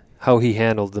he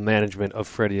handled the management of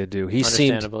Freddie Adu. He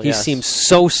seemed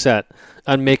so set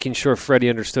on making sure Freddie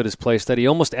understood his place that he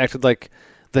almost acted like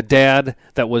the dad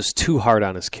that was too hard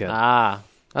on his kid. Ah,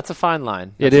 that's a fine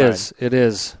line. It is. At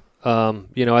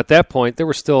that point there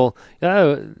were still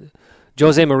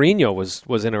Jose Mourinho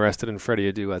was interested in Freddie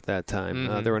Adu at that time.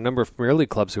 Mm-hmm. There were a number of Premier League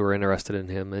clubs who were interested in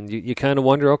him, and you kind of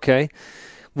wonder, okay,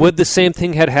 would the same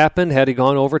thing had happened had he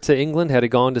gone over to England, had he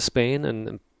gone to Spain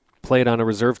and played on a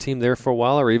reserve team there for a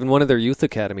while, or even one of their youth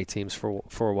academy teams for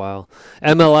a while?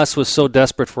 MLS was so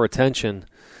desperate for attention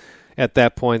at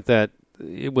that point that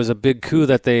it was a big coup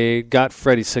that they got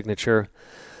Freddie's signature.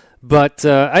 But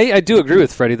I do agree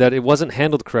with Freddie that it wasn't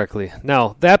handled correctly.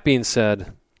 Now, that being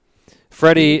said,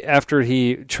 Freddie, after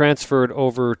he transferred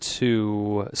over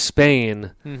to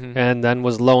Spain and then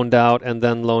was loaned out and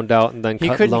then loaned out and then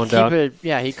loaned out.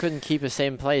 He couldn't keep the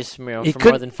same place for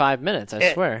more than 5 minutes,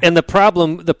 I swear. And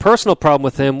the personal problem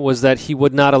with him was that he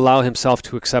would not allow himself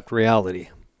to accept reality.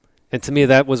 And to me,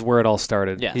 that was where it all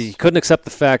started. Yes. He couldn't accept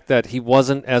the fact that he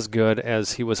wasn't as good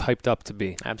as he was hyped up to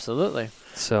be. Absolutely.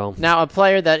 So now, a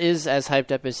player that is as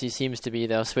hyped up as he seems to be,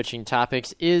 though, switching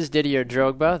topics, is Didier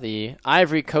Drogba, the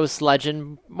Ivory Coast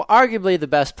legend, arguably the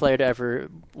best player to ever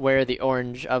wear the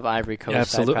orange of Ivory Coast.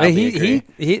 Absolutely.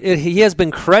 He has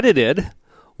been credited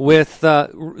with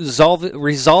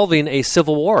resolving a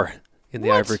civil war in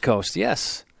the Ivory Coast.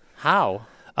 Yes. How?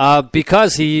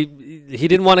 Because he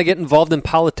didn't want to get involved in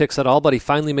politics at all, but he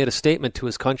finally made a statement to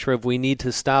his country of, we need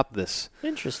to stop this.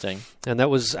 Interesting. And that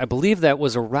was, I believe that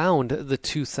was around the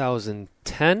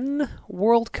 2010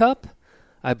 World Cup.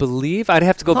 I believe. I'd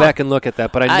have to go back and look at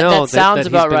that, but I know that sounds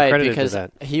about he's been right credited because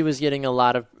to that. he was getting a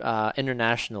lot of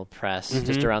international press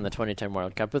just around the 2010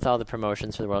 World Cup with all the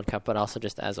promotions for the World Cup, but also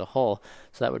just as a whole.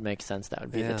 So that would make sense. That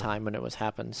would be the time when it was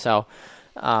happened. So,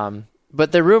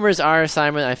 but the rumors are,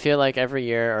 Simon, I feel like every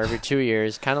year or every 2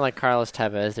 years, kind of like Carlos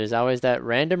Tevez, there's always that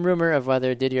random rumor of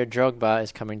whether Didier Drogba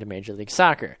is coming to Major League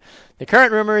Soccer. The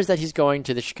current rumor is that he's going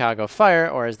to the Chicago Fire,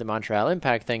 or as the Montreal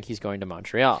Impact think, he's going to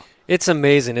Montreal. It's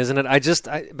amazing, isn't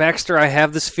it? Baxter, I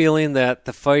have this feeling that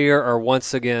the Fire are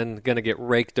once again going to get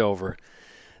raked over.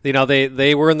 You know,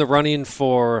 they were in the running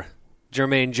for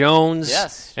Jermaine Jones.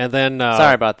 Yes. And then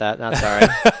sorry about that. Not sorry.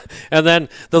 And then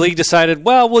the league decided,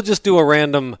 well, we'll just do a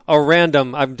random,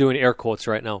 I'm doing air quotes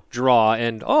right now, draw.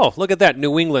 And, oh, look at that.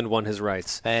 New England won his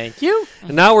rights. Thank you.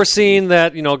 And now we're seeing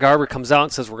that, Garber comes out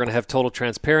and says we're going to have total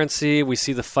transparency. We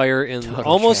see the Fire in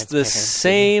almost the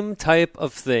same type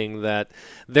of thing, that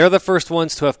they're the first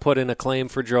ones to have put in a claim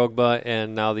for Drogba,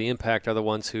 and now the Impact are the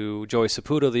ones who, Joey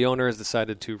Saputo, the owner, has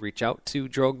decided to reach out to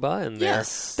Drogba, and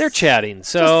they're chatting.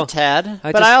 So just a tad.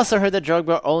 I also heard that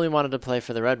Drogba only wanted to play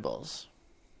for the Red Bulls.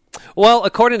 Well,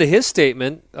 according to his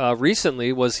statement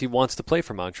recently, was he wants to play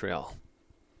for Montreal.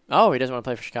 Oh, he doesn't want to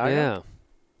play for Chicago? Yeah.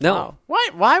 No. Oh.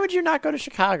 Why would you not go to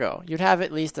Chicago? You'd have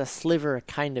at least a sliver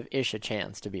kind of a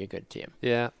chance to be a good team.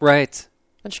 Yeah, right.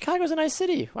 And Chicago's a nice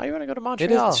city. Why do you want to go to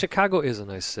Montreal? Chicago is a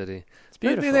nice city. It's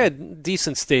beautiful. They had a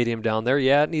decent stadium down there.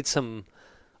 Yeah, it needs some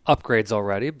upgrades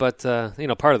already, but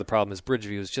part of the problem is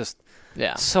Bridgeview is just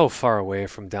so far away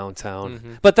from downtown.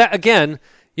 Mm-hmm. But that again,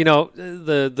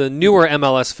 the newer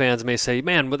MLS fans may say,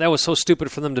 man, but that was so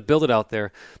stupid for them to build it out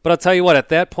there. But I'll tell you what, at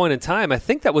that point in time, I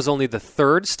think that was only the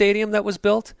third stadium that was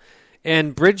built,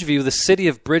 and Bridgeview, the city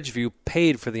of Bridgeview,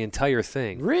 paid for the entire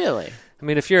thing. Really? I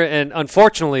mean, and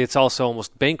unfortunately, it's also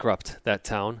almost bankrupt, that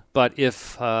town. But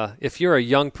if you're a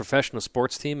young professional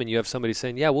sports team and you have somebody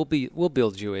saying, "Yeah, we'll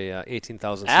build you a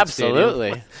 18,000 seat absolutely,"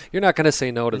 stadium, you're not going to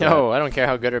say no to that. No, I don't care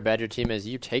how good or bad your team is.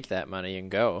 You take that money and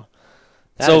go.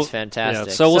 That is fantastic.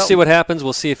 Yeah, so we'll see what happens.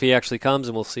 We'll see if he actually comes,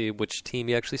 and we'll see which team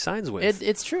he actually signs with.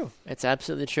 It's true. It's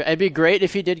absolutely true. It'd be great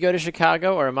if he did go to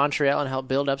Chicago or Montreal and help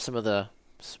build up some of the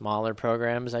smaller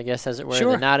programs, I guess, as it were.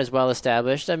 Sure. They're not as well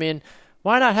established. I mean,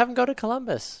 why not have him go to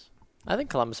Columbus? I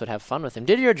think Columbus would have fun with him.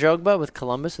 Didier Drogba with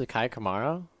Columbus with Kai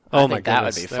Kamara? Oh, my goodness. That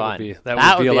would be fun.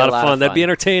 That would be a lot of fun. That'd be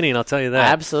entertaining, I'll tell you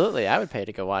that. Absolutely. I would pay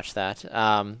to go watch that.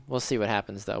 We'll see what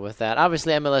happens, though, with that.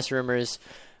 Obviously, MLS rumors,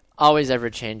 always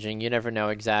ever-changing. You never know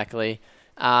exactly.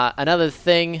 Another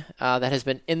thing that has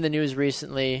been in the news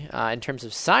recently in terms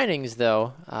of signings,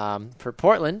 though, for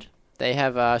Portland, they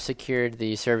have secured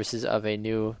the services of a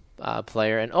new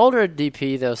player, an older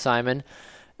DP, though, Simon,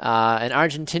 an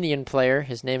Argentinian player.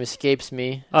 His name escapes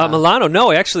me. Milano.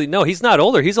 No, actually, no. He's not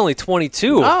older. He's only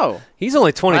 22. Oh. He's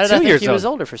only 22 years old. He was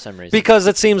old. older for some reason. Because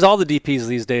it seems all the DPs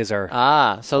these days are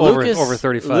over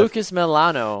 35. Lucas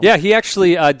Milano. Yeah, he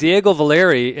actually, Diego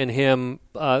Valeri and him,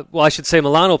 I should say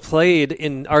Milano played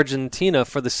in Argentina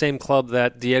for the same club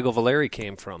that Diego Valeri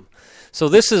came from. So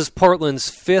this is Portland's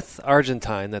fifth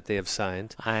Argentine that they have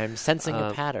signed. I'm sensing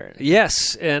a pattern.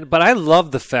 Yes, but I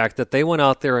love the fact that they went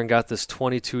out there and got this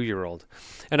 22-year-old.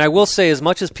 And I will say, as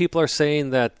much as people are saying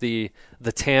that the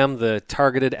TAM, the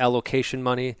targeted allocation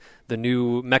money, the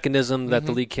new mechanism that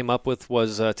the league came up with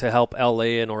was to help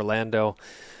LA and Orlando,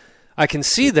 I can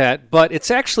see that, but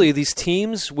it's actually these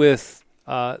teams with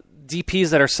DPs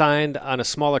that are signed on a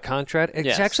smaller contract.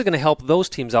 It's actually going to help those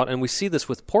teams out, and we see this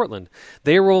with Portland.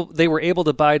 They were able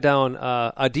to buy down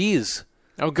Adi's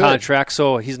contract,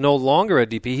 so he's no longer a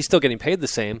DP. He's still getting paid the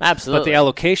same. Absolutely. But the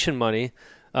allocation money,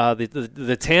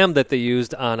 the TAM that they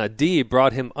used on Adi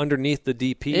brought him underneath the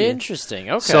DP. Interesting.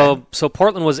 Okay. So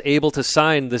Portland was able to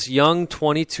sign this young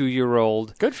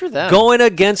 22-year-old. Good for them. Going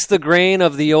against the grain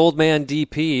of the old man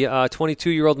DP,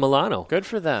 22-year-old Milano. Good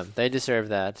for them. They deserve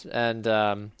that.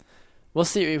 And we'll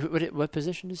see. What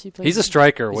position does he play? He's a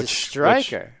striker, which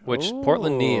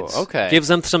Portland needs. Okay. Gives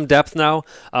them some depth now.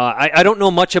 I don't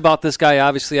know much about this guy,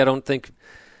 obviously.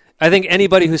 I think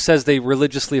anybody who says they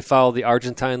religiously follow the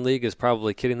Argentine League is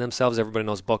probably kidding themselves. Everybody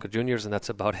knows Boca Juniors, and that's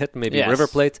about it. Maybe River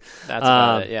Plate. That's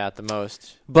about it, at the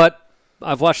most. But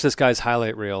I've watched this guy's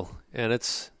highlight reel, and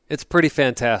it's pretty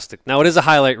fantastic. Now, it is a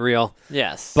highlight reel.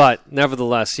 Yes. But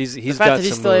nevertheless, he's got some moves. The fact that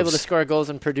he's still able to score goals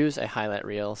and produce a highlight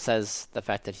reel says the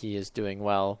fact that he is doing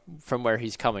well from where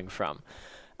he's coming from.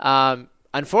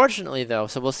 Unfortunately, though,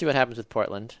 so we'll see what happens with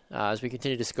Portland as we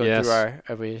continue to scoot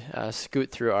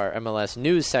through our MLS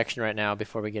news section right now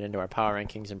before we get into our power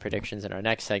rankings and predictions in our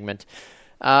next segment.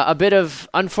 A bit of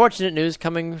unfortunate news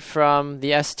coming from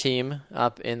the S team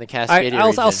up in the Cascadia region.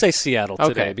 I'll say Seattle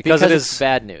today because it's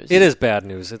bad news. It is bad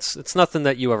news. It's nothing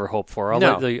that you ever hope for.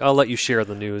 I'll let you share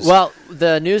the news. Well,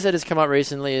 the news that has come out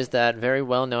recently is that very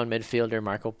well-known midfielder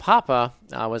Marco Papa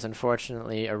was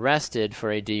unfortunately arrested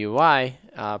for a DUI,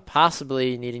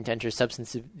 possibly needing to enter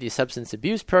the substance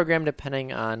abuse program,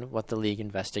 depending on what the league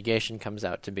investigation comes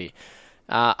out to be.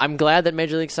 I'm glad that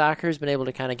Major League Soccer has been able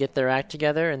to kind of get their act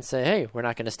together and say, hey, we're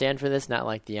not going to stand for this, not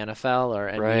like the NFL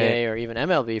or NBA or even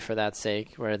MLB for that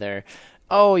sake, where they're,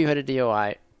 you had a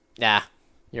DUI. Nah,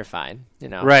 you're fine.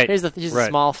 Right. Here's a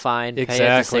small fine. Exactly.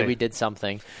 Pay us to say we did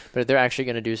something. But they're actually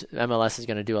going to MLS is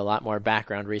going to do a lot more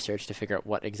background research to figure out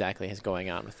what exactly is going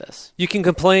on with this. You can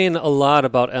complain a lot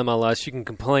about MLS. You can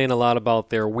complain a lot about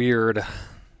their weird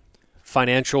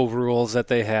financial rules that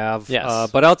they have. Yes.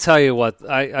 But I'll tell you what,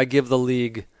 I give the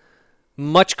league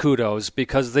much kudos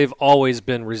because they've always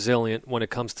been resilient when it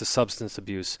comes to substance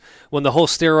abuse. When the whole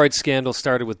steroid scandal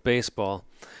started with baseball,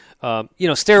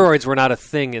 steroids were not a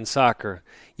thing in soccer.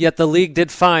 Yet the league did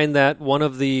find that one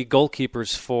of the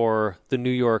goalkeepers for the New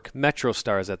York Metro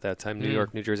Stars at that time, New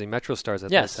York, New Jersey Metro Stars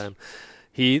at that time,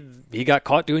 he got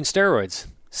caught doing steroids.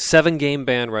 7-game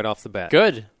ban right off the bat.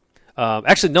 Good.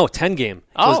 10-game.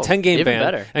 It was a 10-game ban.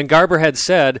 Better. And Garber had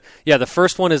said, the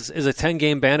first one is a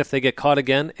 10-game ban. If they get caught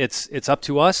again, it's up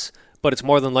to us, but it's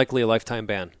more than likely a lifetime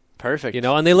ban. Perfect.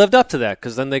 And they lived up to that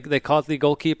because then they caught the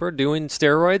goalkeeper doing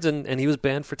steroids, and he was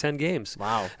banned for 10 games.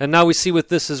 Wow. And now we see with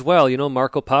this as well,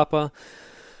 Marco Papa.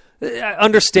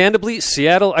 Understandably,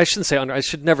 Seattle. I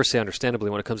should never say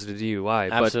understandably when it comes to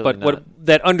DUI. Absolutely but what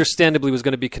that understandably was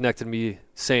going to be connected to me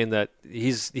saying that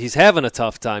he's having a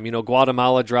tough time.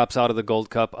 Guatemala drops out of the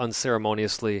Gold Cup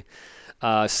unceremoniously.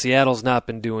 Seattle's not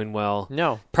been doing well.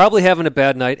 No, probably having a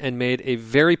bad night and made a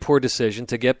very poor decision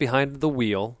to get behind the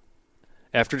wheel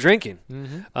after drinking.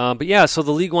 But yeah, so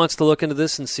the league wants to look into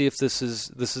this and see if this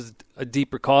is a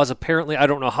deeper cause. Apparently, I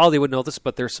don't know how they would know this,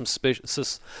 but there's some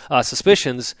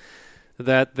suspicions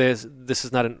that this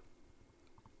is not an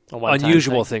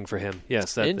unusual thing for him.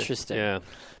 Yes, interesting. Yeah,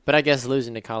 but I guess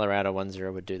losing to Colorado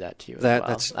 1-0 would do that to you as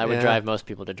well. I would drive most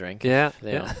people to drink. Yeah.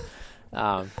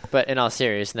 But in all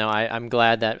seriousness, no, I'm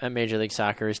glad that Major League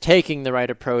Soccer is taking the right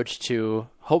approach to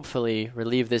hopefully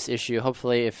relieve this issue.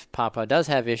 Hopefully, if Papa does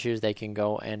have issues, they can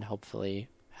go and hopefully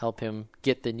help him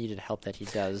get the needed help that he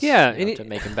does to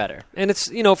make him better. And it's,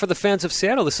 for the fans of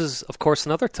Seattle, this is, of course,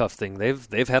 another tough thing.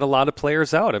 They've had a lot of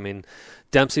players out. I mean,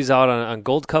 Dempsey's out on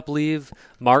Gold Cup leave.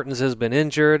 Martins has been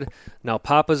injured. Now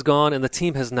Papa's gone, and the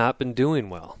team has not been doing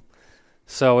well.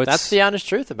 So that's the honest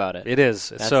truth about it. It is.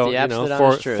 That's the absolute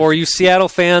honest truth. For you Seattle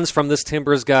fans from this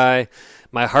Timbers guy,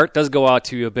 my heart does go out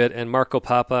to you a bit. And Marco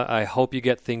Papa, I hope you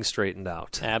get things straightened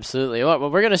out. Absolutely. Well,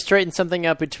 we're going to straighten something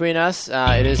up between us.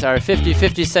 It is our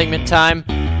 50-50 segment time.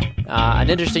 An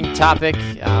interesting topic.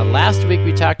 Last week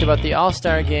we talked about the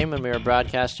All-Star Game when we were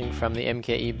broadcasting from the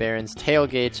MKE Barons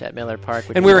tailgate at Miller Park.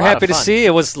 And we were happy to see. It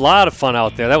was a lot of fun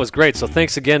out there. That was great. So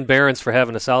thanks again, Barons, for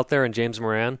having us out there, and James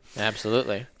Moran.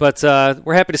 Absolutely. But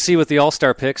we're happy to see with the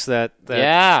All-Star picks that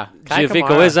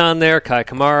Giovinco is on there, Kai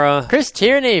Kamara. Chris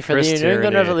Tierney for the New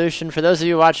England Revolution. For those of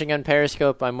you watching on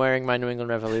Periscope, I'm wearing my New England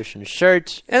Revolution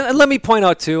shirt. And let me point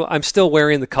out, too, I'm still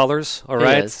wearing the colors, all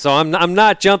right? So I'm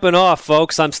not jumping off,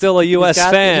 folks. I'm still a U.S.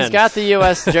 fan. He's got the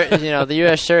U.S. the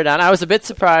U.S. shirt on. I was a bit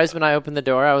surprised when I opened the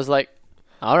door. I was like,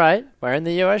 all right, wearing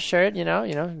the U.S. shirt, give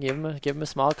him a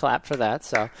small clap for that.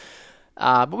 So,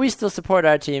 but we still support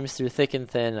our teams through thick and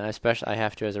thin. Especially, I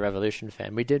have to as a Revolution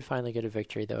fan. We did finally get a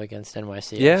victory though against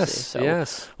NYCFC.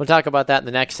 Yes. We'll talk about that in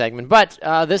the next segment. But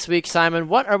this week, Simon,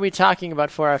 what are we talking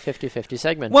about for our 50-50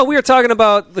 segment? Well, we are talking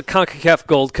about the CONCACAF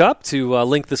Gold Cup to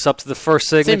link this up to the first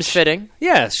segment. Seems fitting.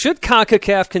 Yeah. Should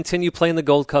CONCACAF continue playing the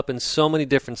Gold Cup in so many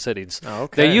different cities?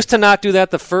 Okay. They used to not do that.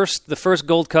 The first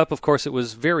Gold Cup, of course, it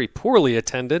was very poorly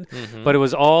attended, but it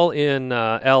was all in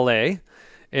L.A.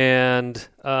 And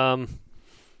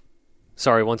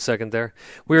sorry, 1 second there.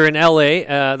 We were in L.A.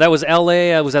 That was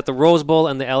L.A. I was at the Rose Bowl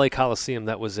and the L.A. Coliseum.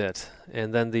 That was it.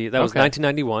 And then that was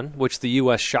 1991, which the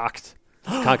U.S. shocked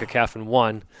CONCACAF and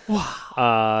won.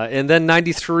 Wow. And then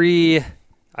 93,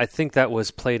 I think that was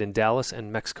played in Dallas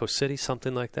and Mexico City,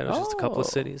 something like that. It was just a couple of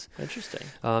cities. Interesting.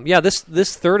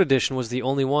 This third edition was the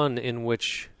only one in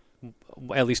which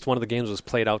at least one of the games was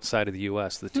played outside of the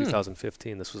U.S., the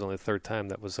 2015. This was only the third time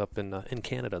that was up in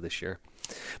Canada this year.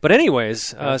 But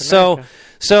anyways, so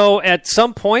at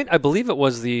some point, I believe it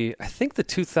was the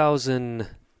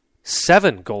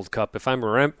 2007 Gold Cup, if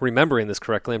I'm remembering this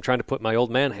correctly. I'm trying to put my old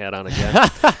man hat on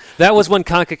again. That was when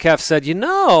CONCACAF said,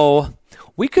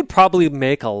 we could probably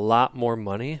make a lot more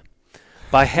money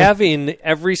by having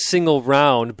every single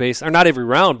round not every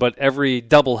round, but every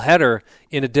doubleheader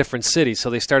in a different city. So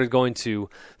they started going to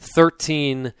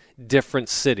 13 different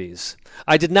cities.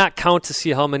 I did not count to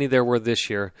see how many there were this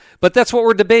year, but that's what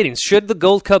we're debating. Should the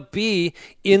Gold Cup be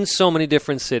in so many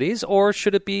different cities, or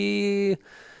should it be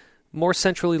more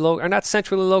centrally located, or not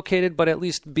centrally located, but at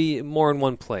least be more in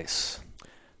one place?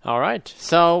 All right.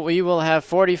 So we will have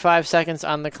 45 seconds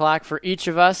on the clock for each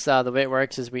of us. The way it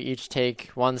works is we each take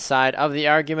one side of the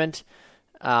argument.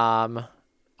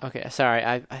 Okay, sorry.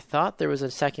 I thought there was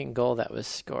a second goal that was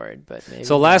scored, but maybe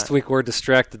So last week we're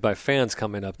distracted by fans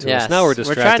coming up to us. Now we're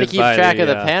distracted by We're trying to keep track of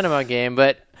the Panama game,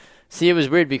 but see, it was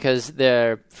weird because on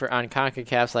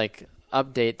CONCACAF's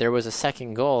update, there was a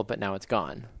second goal, but now it's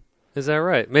gone. Is that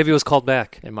right? Maybe it was called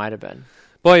back. It might have been.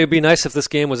 Boy, it'd be nice if this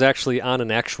game was actually on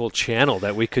an actual channel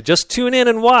that we could just tune in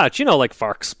and watch. Like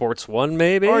Fox Sports 1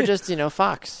 maybe. Or just,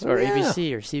 Fox or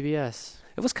ABC or CBS.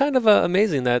 It was kind of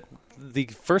amazing that the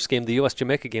first game, the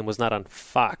U.S.-Jamaica game, was not on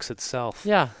Fox itself.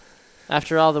 Yeah.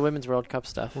 After all the Women's World Cup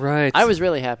stuff. Right. I was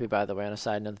really happy, by the way, on a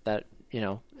side note, that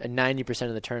 90%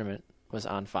 of the tournament was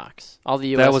on Fox. All the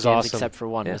U.S. games awesome. except for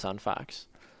one was on Fox,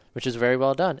 which is very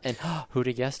well done. And who'd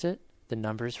have guessed it? The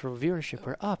numbers for viewership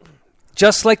were up.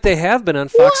 Just like they have been on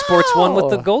Fox Sports 1 with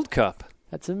the Gold Cup.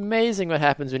 That's amazing what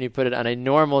happens when you put it on a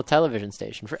normal television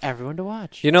station for everyone to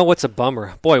watch. You know what's a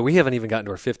bummer? Boy, we haven't even gotten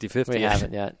to our 50-50 We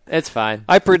haven't yet. It's fine.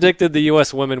 I predicted the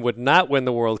U.S. women would not win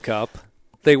the World Cup.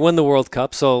 They win the World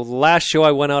Cup. So last show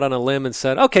I went out on a limb and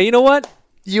said, okay, you know what?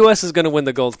 U.S. is going to win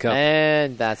the Gold Cup.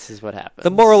 And that's what happens.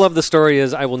 The moral of the story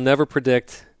is I will never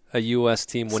predict a U.S.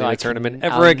 team winning a tournament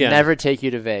ever again. I'll never take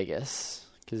you to Vegas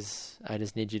because I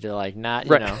just need you to not,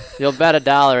 you know, you'll bet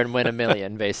 $1 and win $1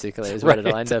 million, basically, is what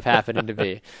it'll end up happening to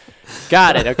be.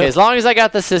 Got it. Okay, as long as I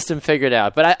got the system figured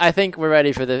out. But I think we're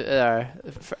ready for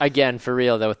again, for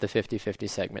real, though, with the 50-50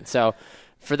 segment. So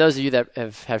for those of you that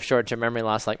have short-term memory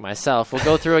loss like myself, we'll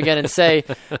go through again and say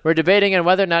we're debating on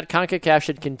whether or not CONCACAF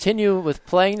should continue with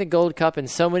playing the Gold Cup in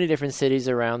so many different cities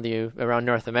around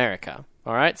North America.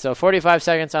 All right, so 45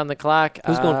 seconds on the clock.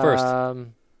 Who's going first?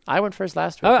 I went first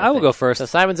last week. I will go first. So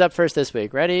Simon's up first this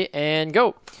week. Ready, and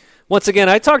go. Once again,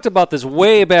 I talked about this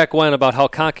way back when about how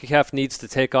CONCACAF needs to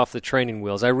take off the training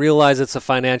wheels. I realize it's a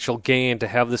financial gain to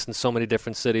have this in so many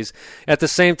different cities. At the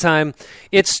same time,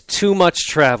 it's too much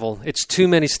travel. It's too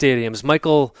many stadiums.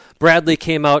 Michael Bradley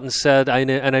came out and said,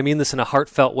 and I mean this in a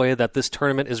heartfelt way, that this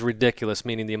tournament is ridiculous,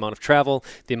 meaning the amount of travel,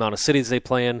 the amount of cities they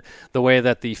play in, the way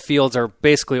that the fields are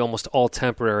basically almost all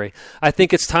temporary. I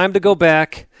think it's time to go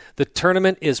back. The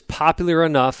tournament is popular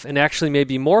enough, and actually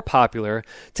maybe more popular,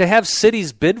 to have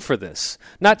cities bid for this.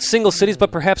 Not single cities,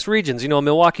 but perhaps regions. You know,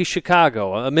 Milwaukee,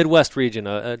 Chicago, a Midwest region,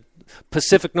 a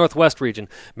Pacific Northwest region.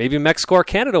 Maybe Mexico or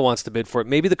Canada wants to bid for it.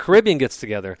 Maybe the Caribbean gets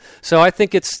together. So I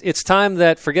think it's time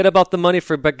that forget about the money,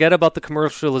 forget about the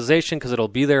commercialization, because it'll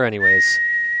be there anyways.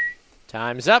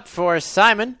 Time's up for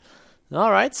Simon. All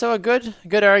right, so a good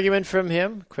argument from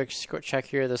him. Quick check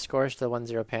here, the scores to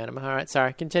 1-0 Panama. All right,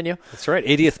 sorry, continue. That's right,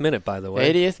 80th minute, by the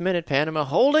way. 80th minute, Panama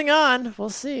holding on. We'll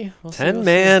see.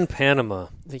 10-man Panama.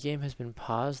 The game has been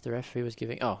paused. The referee was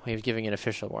giving an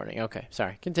official warning. Okay,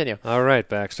 sorry, continue. All right,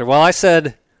 Baxter. Well, I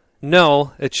said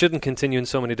no, it shouldn't continue in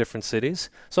so many different cities.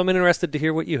 So I'm interested to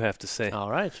hear what you have to say. All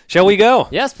right. Shall we go?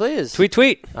 Yes, please.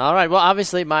 Tweet. All right, well,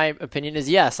 obviously my opinion is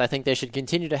yes. I think they should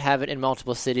continue to have it in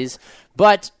multiple cities,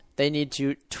 but they need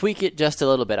to tweak it just a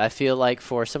little bit. I feel like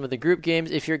for some of the group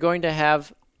games, if you're going to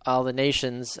have all the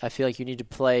nations, I feel like you need to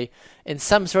play in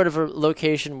some sort of a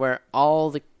location where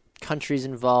all the countries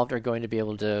involved are going to be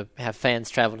able to have fans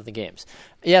travel to the games.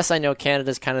 Yes, I know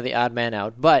Canada's kind of the odd man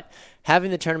out, but having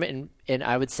the tournament in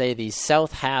I would say, the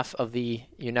south half of the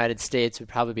United States would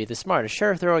probably be the smartest.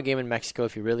 Sure, throw a game in Mexico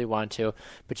if you really want to,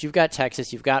 but you've got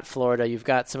Texas, you've got Florida, you've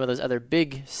got some of those other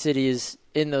big cities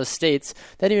in those states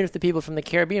that even if the people from the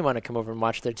Caribbean want to come over and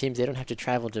watch their teams, they don't have to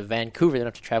travel to Vancouver, they don't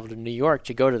have to travel to New York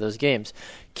to go to those games.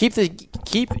 Keep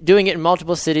doing it in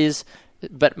multiple cities,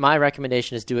 but my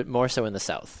recommendation is do it more so in the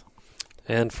south.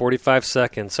 And 45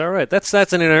 seconds. All right, that's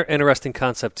an interesting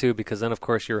concept too, because then of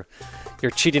course you're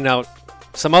cheating out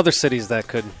some other cities that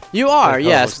could. You are,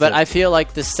 yes, but I feel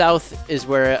like the South is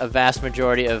where a vast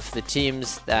majority of the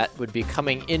teams that would be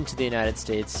coming into the United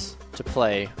States to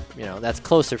play, that's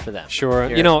closer for them. Sure.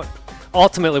 Here.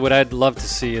 Ultimately what I'd love to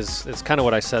see is kind of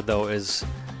what I said, though, is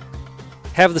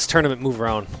have this tournament move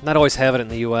around, not always have it in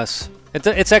the U.S.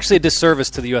 It's actually a disservice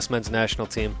to the U.S. men's national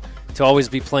team to always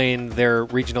be playing their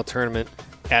regional tournament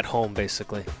at home,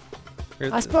 basically.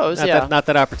 I suppose, not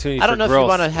that opportunity for growth. I don't know if you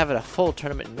want to have a full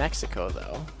tournament in Mexico,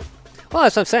 though. Well,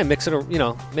 that's what I'm saying. Mix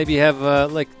it, maybe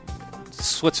have, like,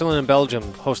 Switzerland and Belgium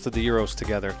hosted the Euros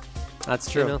together.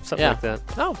 That's true. Something like that.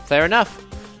 Oh, fair enough.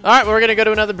 All right, we're going to go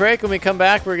to another break. When we come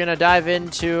back, we're going to dive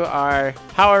into our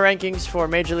power rankings for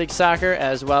Major League Soccer,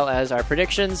 as well as our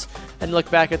predictions, and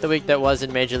look back at the week that was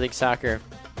in Major League Soccer.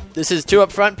 This is Two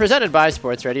Up Front, presented by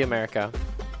Sports Radio America.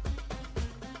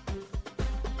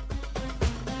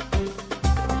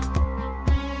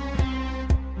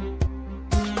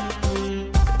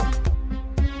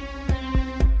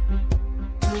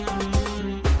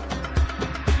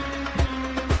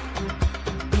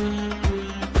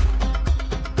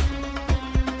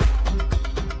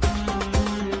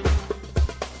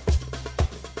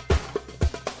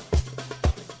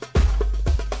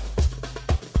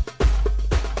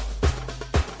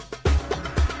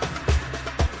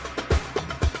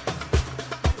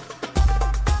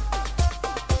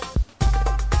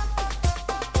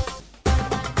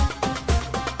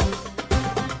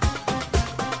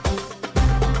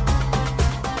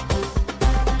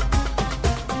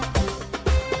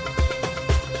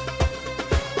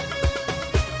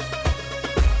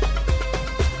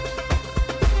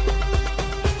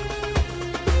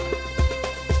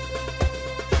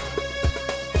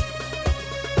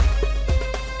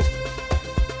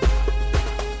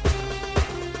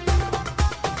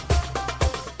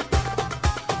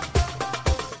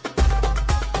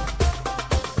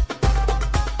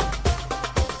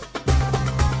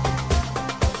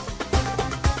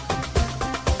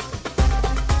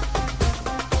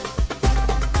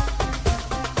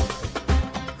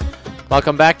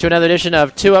 Welcome back to another edition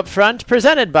of Two Up Front,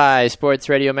 presented by Sports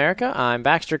Radio America. I'm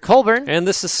Baxter Colburn. And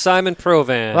this is Simon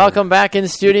Provan. Welcome back in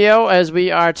studio as we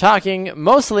are talking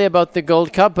mostly about the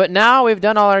Gold Cup, but now we've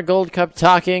done all our Gold Cup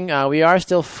talking. We are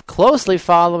still closely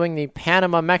following the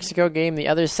Panama-Mexico game, the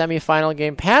other semifinal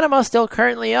game. Panama still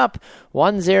currently up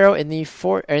 1-0 in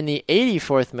the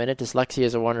 84th minute. Dyslexia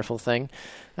is a wonderful thing.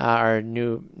 Our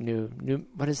new.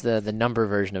 What is the number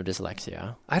version of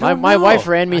dyslexia? I don't know. My wife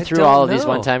ran me through all of these know.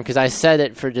 one time because I said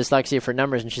it for dyslexia for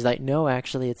numbers, and she's like, "No,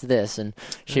 actually, it's this," and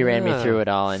she ran me through it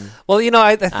all. And well,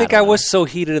 I think I was so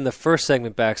heated in the first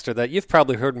segment, Baxter, that you've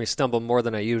probably heard me stumble more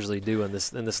than I usually do in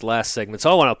this last segment. So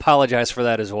I want to apologize for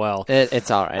that as well. It's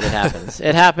all right. It happens.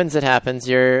 It happens.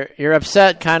 You're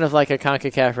upset, kind of like a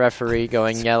CONCACAF referee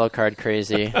going yellow card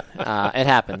crazy. It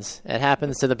happens. It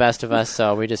happens to the best of us.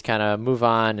 So we just kind of move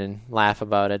on and laugh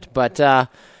about it. But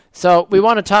so we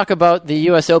want to talk about the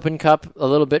U.S. Open Cup a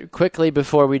little bit quickly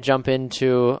before we jump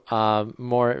into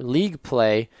more league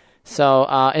play.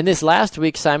 So in this last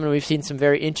week, Simon, we've seen some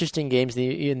very interesting games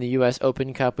in the U.S.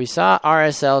 Open Cup. We saw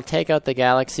RSL take out the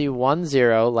Galaxy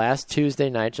 1-0 last Tuesday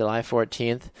night, July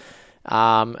 14th.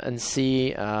 And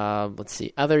see,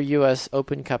 other U.S.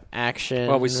 Open Cup action.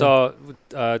 Well, we saw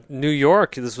New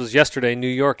York. This was yesterday. New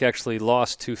York actually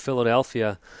lost to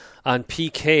Philadelphia on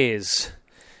PKs.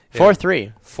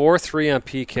 4-3. 4-3 on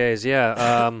PKs,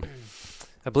 yeah.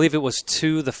 I believe it was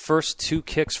the first two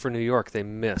kicks for New York they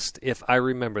missed, if I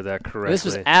remember that correctly. This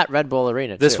was at Red Bull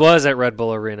Arena, This was at Red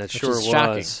Bull Arena. It sure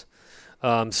was.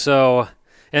 Shocking.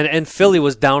 And Philly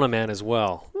was down a man as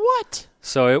well. What?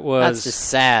 So it was. That's just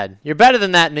sad. You're better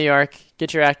than that, New York.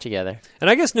 Get your act together. And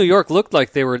I guess New York looked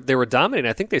like they were dominating.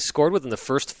 I think they scored within the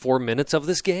first 4 minutes of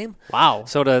this game. Wow.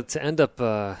 So to end up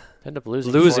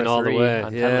losing all the way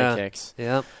on penalty kicks.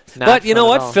 Yeah. Not but you know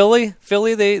what? all.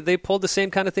 Philly, they pulled the same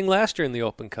kind of thing last year in the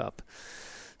Open Cup.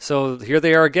 So here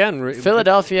they are again.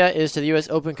 Philadelphia is to the U.S.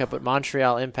 Open Cup, but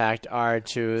Montreal Impact are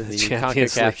to the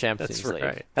CONCACAF Champions League.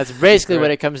 Right. That's basically what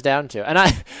it comes down to. And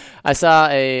I saw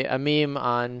a meme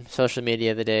on social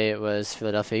media the day it was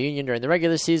Philadelphia Union during the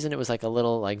regular season. It was like a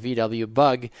little VW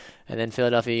bug, and then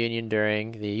Philadelphia Union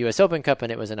during the U.S. Open Cup,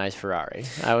 and it was a nice Ferrari.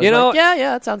 I was yeah,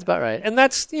 that sounds about right. And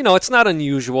that's, it's not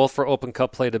unusual for Open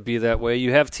Cup play to be that way.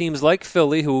 You have teams like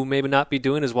Philly who maybe not be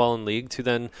doing as well in league to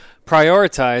then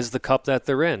prioritize the cup that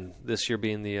they're in, this year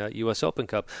being the U.S. Open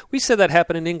Cup. We said that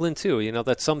happened in England too,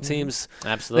 that some teams,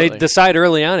 absolutely, they decide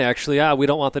early on, actually, we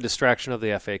don't want the distraction of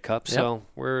the FA Cup, so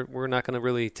we're not going to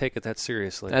really take it that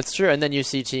seriously. That's true, and then you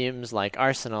see teams like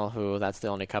Arsenal, who that's the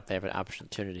only cup they have an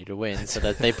opportunity to win, so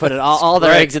that they put it all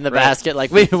their eggs in the basket,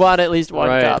 like we want at least one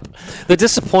cup. The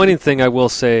disappointing thing, I will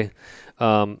say,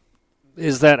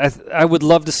 is that I would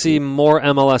love to see more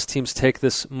MLS teams take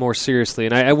this more seriously.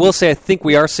 And I will say I think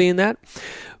we are seeing that.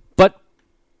 But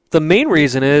the main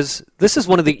reason is this is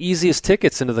one of the easiest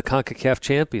tickets into the CONCACAF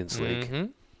Champions League. Mm-hmm.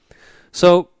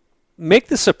 So make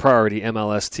this a priority,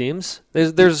 MLS teams.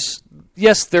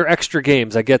 Yes, there are extra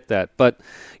games. I get that. But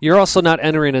you're also not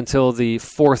entering until the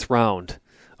fourth round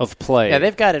of play. Yeah,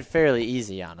 they've got it fairly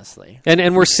easy, honestly.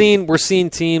 And we're seeing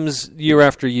teams year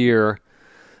after year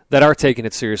that are taking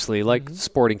it seriously, like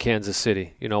Sporting Kansas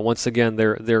City. Once again,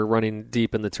 they're running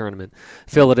deep in the tournament.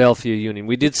 Philadelphia Union.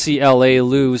 We did see LA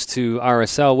lose to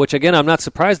RSL, which, again, I'm not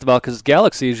surprised about because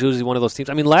Galaxy is usually one of those teams.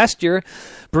 I mean, last year,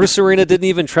 Bruce Arena didn't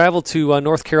even travel to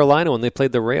North Carolina when they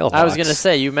played the Railhawks. I was going to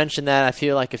say, you mentioned that, I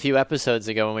feel like, a few episodes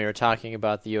ago when we were talking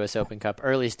about the U.S. Open Cup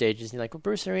early stages. And you're like, well,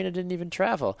 Bruce Arena didn't even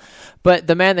travel. But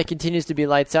the man that continues to be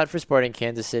lights out for Sporting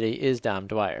Kansas City is Dom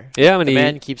Dwyer. Yeah, I mean, the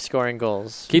man keeps scoring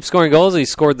goals. He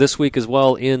scored this week as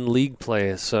well in league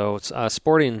play. So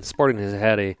Sporting has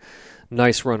had a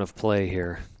nice run of play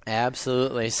here.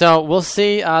 Absolutely. So we'll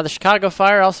see. The Chicago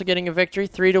Fire also getting a victory,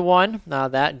 3-1.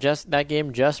 That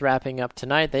game just wrapping up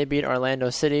tonight. They beat Orlando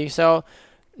City. So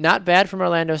not bad from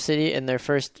Orlando City in their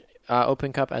first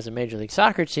Open Cup as a Major League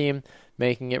Soccer team,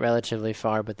 making it relatively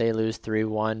far. But they lose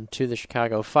 3-1 to the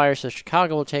Chicago Fire. So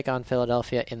Chicago will take on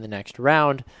Philadelphia in the next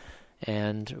round,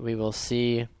 and we will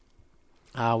see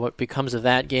what becomes of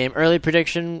that game. Early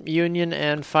prediction: Union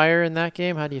and Fire in that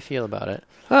game. How do you feel about it?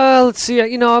 Let's see.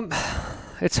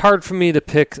 It's hard for me to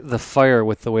pick the Fire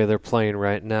with the way they're playing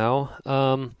right now.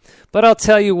 But I'll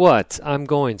tell you what, I'm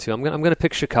going to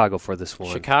pick Chicago for this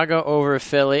one. Chicago over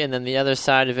Philly, and then the other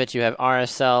side of it, you have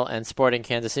RSL and Sporting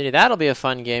Kansas City. That'll be a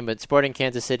fun game, but Sporting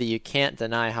Kansas City, you can't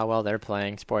deny how well they're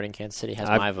playing. Sporting Kansas City has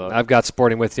my vote. I've got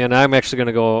Sporting with you, and I'm actually going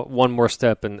to go one more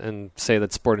step and say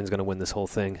that Sporting's going to win this whole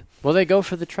thing. Will they go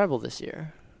for the treble this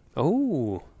year?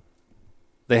 Oh,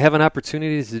 they have an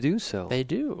opportunity to do so. They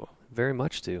do. very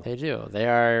much do. They do. They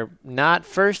are not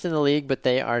first in the league, but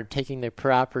they are taking the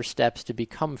proper steps to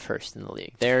become first in the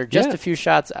league. They're just a few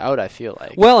shots out, I feel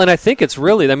like. Well, and I think it's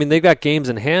really, I mean, they've got games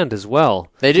in hand as well.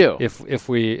 They do. If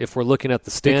we're looking at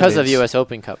the standings. Because of U.S.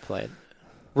 Open Cup play.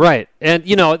 Right. And,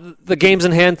 you know, the games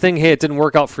in hand thing, hey, it didn't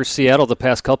work out for Seattle the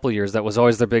past couple of years. That was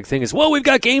always their big thing is, well, we've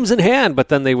got games in hand, but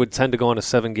then they would tend to go on a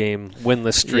 7-game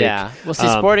winless streak. Yeah. Well, see,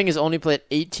 Sporting has only played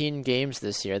 18 games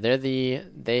this year. They're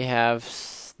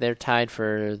tied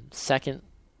for second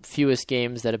fewest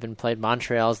games that have been played.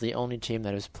 Montreal's the only team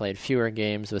that has played fewer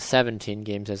games with 17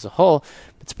 games as a whole.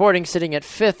 But Sporting sitting at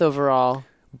 5th overall.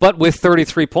 But with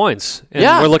 33 points.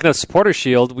 And we're looking at Supporter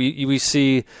Shield. We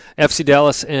see FC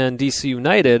Dallas and DC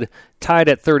United tied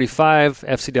at 35.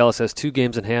 FC Dallas has 2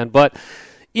 games in hand. But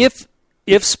if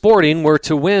Sporting were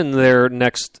to win their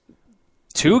next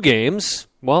 2 games,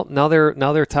 well, now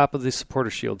they're top of the Supporter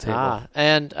Shield table.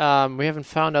 And we haven't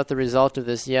found out the result of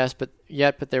this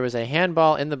yet, but there was a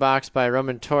handball in the box by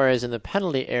Roman Torres in the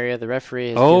penalty area. The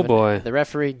referee the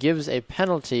referee gives a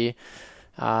penalty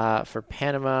for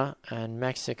Panama and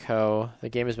Mexico. The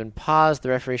game has been paused. The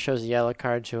referee shows a yellow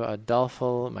card to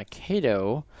Adolfo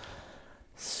Macedo.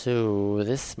 So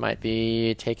this might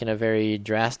be taking a very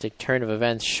drastic turn of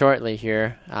events shortly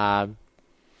here.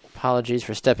 Apologies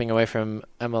for stepping away from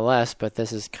MLS, but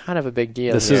this is kind of a big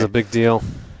deal. This is a big deal.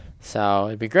 So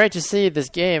it'd be great to see this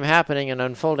game happening and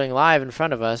unfolding live in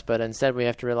front of us, but instead we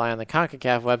have to rely on the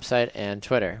CONCACAF website and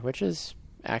Twitter, which is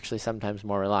actually sometimes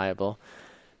more reliable.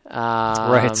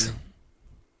 Right.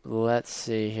 Let's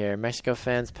see here. Mexico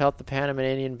fans pelt the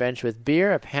Panamanian bench with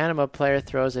beer. A Panama player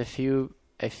throws a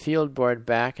field board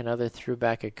back. Another threw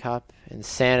back a cup.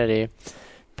 Insanity.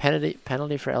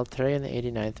 Penalty for El Tre in the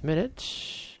 89th minute.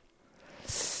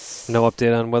 No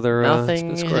update on whether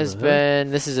nothing has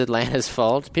been. This is Atlanta's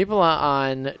fault. People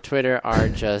on Twitter are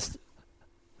just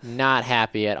not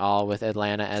happy at all with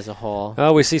Atlanta as a whole.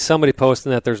 Oh, we see somebody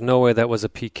posting that there's no way that was a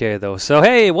PK, though. So,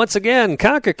 hey, once again,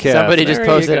 CONCACAF. Somebody just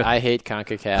posted, I hate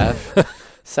CONCACAF.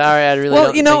 Sorry, I really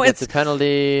don't think it's a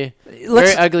penalty.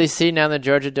 Very ugly scene down the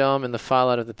Georgia Dome and the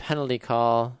fallout of the penalty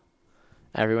call.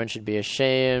 Everyone should be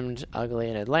ashamed. Ugly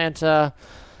in Atlanta.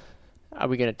 Are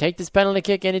we going to take this penalty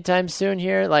kick anytime soon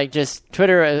here? Like, just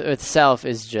Twitter itself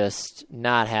is just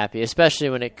not happy, especially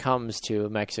when it comes to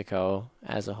Mexico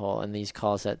as a whole and these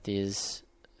calls that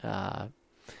are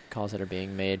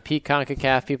being made.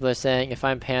 CONCACAF, people are saying, if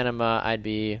I'm Panama, I'd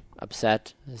be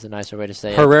upset, is a nicer way to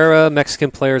say it. Herrera,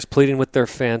 Mexican players pleading with their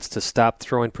fans to stop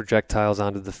throwing projectiles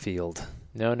onto the field.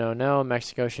 No.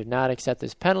 Mexico should not accept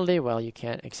this penalty. Well, you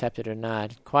can't accept it or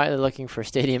not. Quietly looking for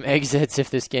stadium exits if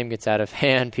this game gets out of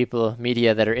hand.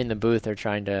 Media that are in the booth are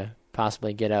trying to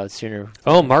possibly get out sooner.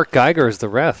 Oh, Mark Geiger is the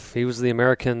ref. He was the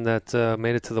American that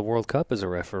made it to the World Cup as a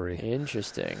referee.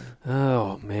 Interesting.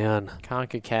 Oh, man.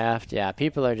 CONCACAF, yeah,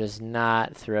 people are just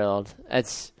not thrilled.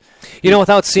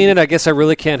 Without seeing it, I guess I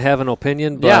really can't have an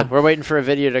opinion. But yeah, we're waiting for a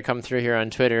video to come through here on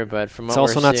Twitter, but from what we're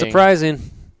seeing... It's also not surprising.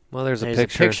 Well, there's a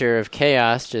picture of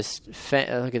chaos. Just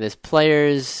look at this.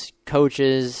 Players,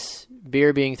 coaches,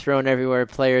 beer being thrown everywhere,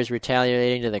 players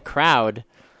retaliating to the crowd.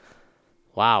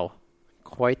 Wow.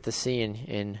 Quite the scene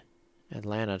in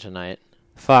Atlanta tonight.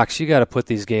 Fox, you got to put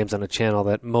these games on a channel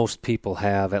that most people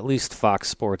have, at least Fox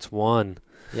Sports 1.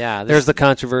 Yeah. There's the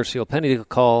controversial penalty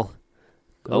call.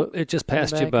 Oh, it just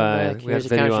passed you by. We have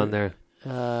video on there.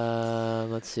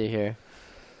 Let's see here.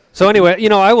 So anyway,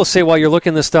 I will say while you're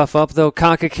looking this stuff up, though,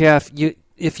 CONCACAF,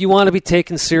 if you want to be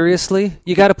taken seriously,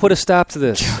 you got to put a stop to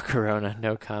this. Joe Corona,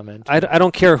 no comment. I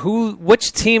don't care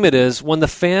which team it is. When the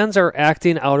fans are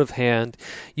acting out of hand,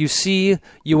 you see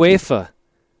UEFA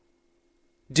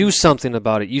do something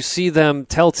about it. You see them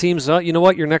tell teams, you know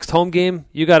what, your next home game,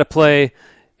 you got to play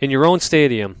in your own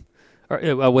stadium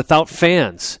or without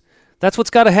fans. That's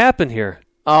what's got to happen here.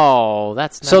 Oh,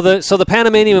 that's not... So the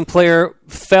Panamanian player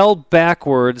fell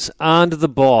backwards onto the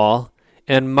ball,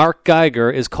 and Mark Geiger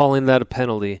is calling that a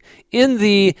penalty. In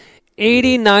the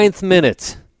 89th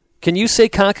minute, can you say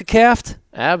CONCACAF?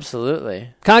 Absolutely.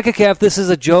 CONCACAF, this is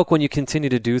a joke when you continue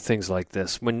to do things like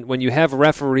this, when you have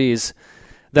referees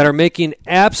that are making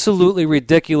absolutely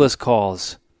ridiculous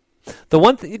calls. The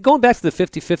one going back to the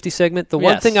 50-50 segment, the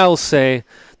one thing I will say,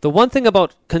 the one thing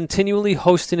about continually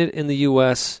hosting it in the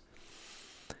U.S.,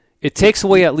 it takes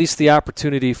away at least the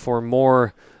opportunity for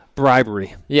more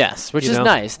bribery. Yes, which is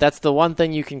nice. That's the one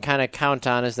thing you can kind of count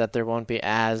on is that there won't be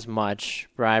as much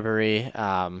bribery.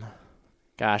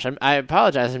 Gosh, I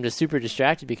apologize. I'm just super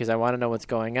distracted because I want to know what's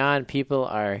going on. People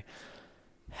are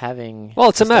having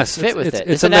it's a mess. Fit with it.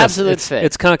 It's an mess. Absolute fit.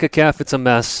 It's CONCACAF. It's a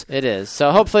mess. It is.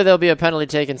 So hopefully there'll be a penalty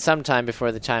taken sometime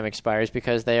before the time expires,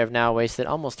 because they have now wasted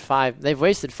They've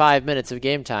wasted 5 minutes of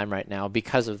game time right now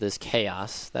because of this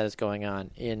chaos that is going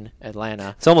on in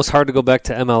Atlanta. It's almost hard to go back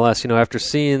to MLS. After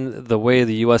seeing the way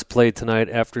the U.S. played tonight,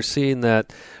 after seeing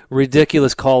that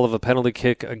ridiculous call of a penalty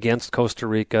kick against Costa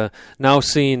Rica, now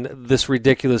seeing this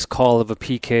ridiculous call of a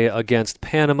PK against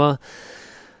Panama.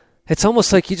 It's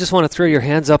almost like you just want to throw your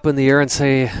hands up in the air and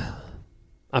say,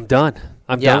 I'm done.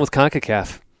 I'm done with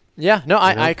CONCACAF. Yeah, no,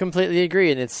 I completely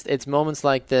agree. And it's moments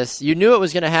like this. You knew it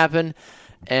was going to happen,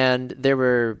 and there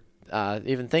were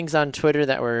even things on Twitter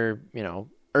that were,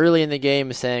 early in the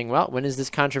game saying, well, when is this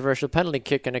controversial penalty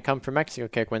kick going to come for Mexico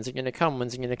kick? When's it going to come?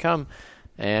 When's it going to come?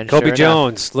 And Kobe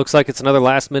Jones, looks like it's another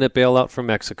last-minute bailout from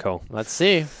Mexico. Let's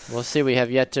see. We'll see. We have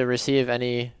yet to receive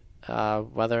any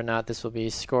whether or not this will be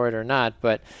scored or not,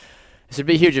 but this would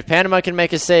be huge. If Panama can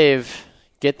make a save,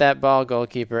 get that ball,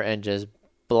 goalkeeper, and just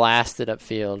blast it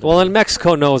upfield. Well, and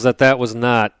Mexico knows that was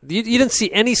not. You didn't see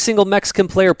any single Mexican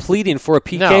player pleading for a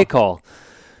PK call.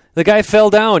 The guy fell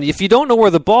down. If you don't know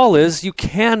where the ball is, you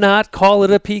cannot call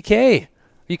it a PK.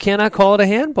 You cannot call it a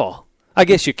handball. I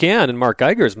guess you can in Mark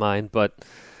Geiger's mind, but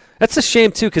that's a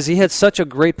shame too, because he had such a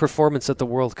great performance at the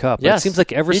World Cup. Yes. It seems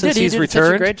like ever since he's returned,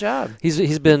 such a great job.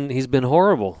 He's been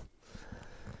horrible.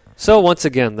 So once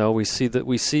again, though, we see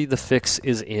the fix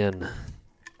is in.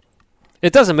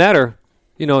 It doesn't matter,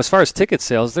 as far as ticket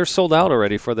sales, they're sold out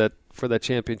already for that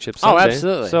championship Sunday. Oh,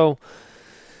 absolutely. So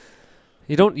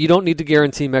you don't need to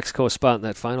guarantee Mexico a spot in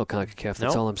that final CONCACAF.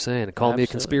 That's all I'm saying. Call me a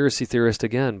conspiracy theorist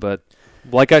again, but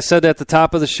like I said at the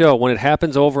top of the show, when it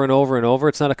happens over and over and over,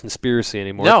 it's not a conspiracy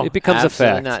anymore. No, it becomes a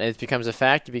fact. Not. It becomes a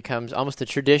fact. It becomes almost a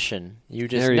tradition. You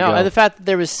just know. And the fact that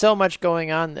there was so much going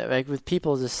on, with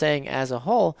people just saying as a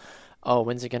whole, oh,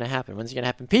 when's it going to happen? When's it going to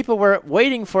happen? People were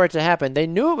waiting for it to happen. They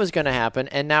knew it was going to happen,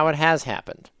 and now it has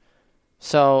happened.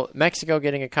 So Mexico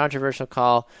getting a controversial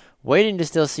call, waiting to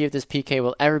still see if this PK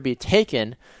will ever be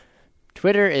taken.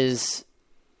 Twitter is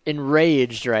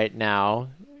enraged right now.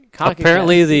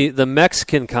 Apparently, the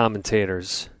Mexican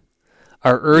commentators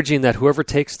are urging that whoever's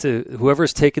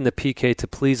taking the PK to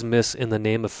please miss in the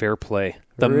name of fair play.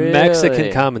 The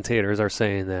Mexican commentators are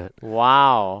saying that.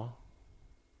 Wow.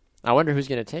 I wonder who's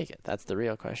going to take it. That's the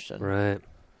real question. Right.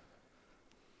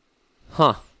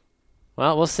 Huh.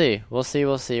 Well, we'll see. We'll see.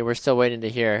 We're still waiting to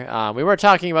hear. We were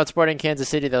talking about Sporting Kansas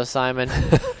City, though, Simon.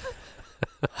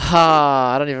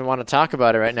 I don't even want to talk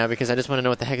about it right now because I just want to know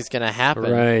what the heck is going to happen.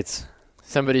 Right.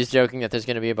 Somebody's joking that there's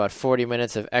going to be about 40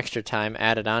 minutes of extra time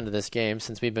added onto this game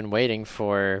since we've been waiting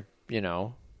for,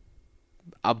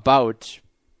 about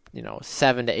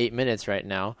 7 to 8 minutes right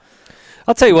now.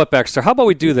 I'll tell you what, Baxter. How about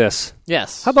we do this?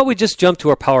 Yes. How about we just jump to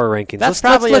our power rankings?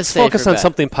 Let's focus on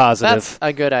something positive. That's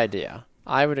a good idea.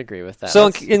 I would agree with that.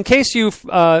 So in case you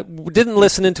didn't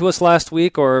listen into us last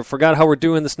week or forgot how we're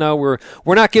doing this now, we're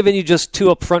not giving you just two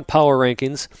upfront power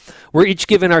rankings. We're each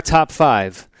giving our top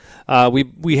 5.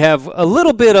 We have a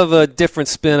little bit of a different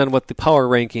spin on what the power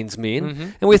rankings mean. Mm-hmm.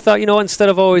 And we thought, instead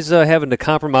of always having to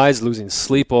compromise, losing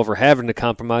sleep over having to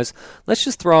compromise, let's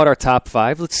just throw out our top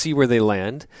 5. Let's see where they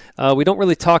land. We don't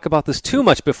really talk about this too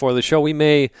much before the show. We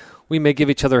may give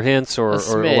each other hints or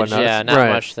whatnot. Yeah, not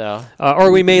much though.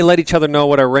 Or we may let each other know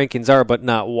what our rankings are, but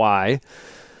not why.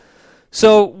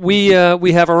 So we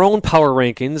have our own power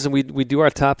rankings, and we do our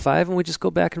top 5, and we just go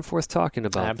back and forth talking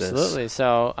about this. Absolutely.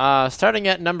 So starting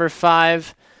at number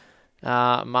 5,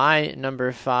 my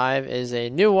number 5 is a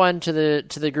new one to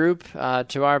the group,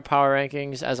 to our power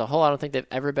rankings as a whole. I don't think they've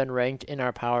ever been ranked in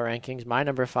our power rankings. My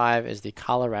number 5 is the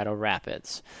Colorado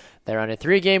Rapids. They're on a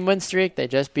 3-game win streak. They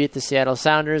just beat the Seattle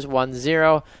Sounders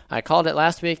 1-0. I called it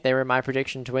last week. They were my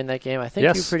prediction to win that game. I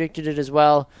think you predicted it as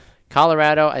well.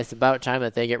 Colorado, it's about time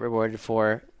that they get rewarded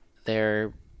for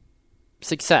their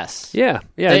success. Yeah.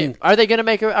 Are they going to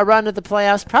make a run at the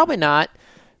playoffs? Probably not.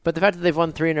 But the fact that they've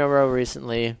won 3 in a row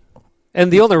recently. And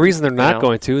the only reason they're not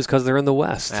going to is because they're in the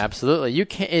West. Absolutely. You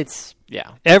can't.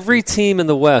 Every team in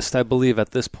the West, I believe,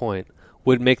 at this point,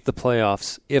 would make the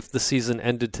playoffs if the season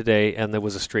ended today and there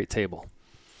was a straight table.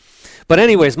 But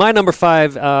anyways, my number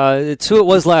 5, it's who it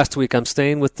was last week. I'm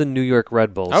staying with the New York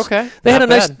Red Bulls. Okay. They had a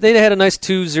nice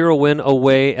 2-0 win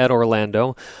away at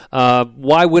Orlando.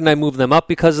 Why wouldn't I move them up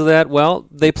because of that? Well,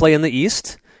 they play in the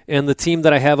East, and the team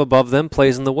that I have above them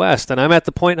plays in the West. And I'm at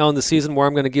the point now in the season where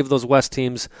I'm going to give those West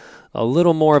teams a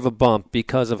little more of a bump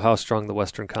because of how strong the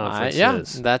Western Conference is. Yeah,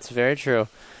 that's very true.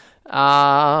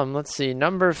 Let's see.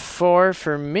 Number 4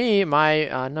 for me,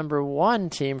 my number 1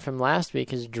 team from last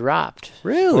week has dropped.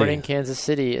 Really? Sporting Kansas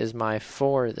City is my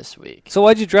 4 this week. So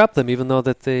why'd you drop them, even though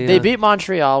that they beat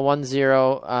Montreal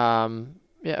 1-0?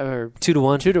 Or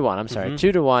 2-1. 2-1. I'm sorry,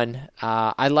 2-1.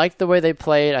 I liked the way they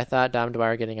played. I thought Dom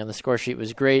Dwyer getting on the score sheet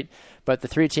was great. But the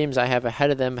 3 teams I have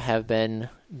ahead of them have been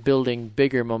building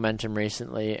bigger momentum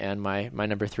recently, and my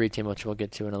number 3 team, which we'll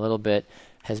get to in a little bit,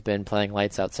 has been playing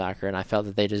lights out soccer, and I felt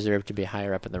that they deserve to be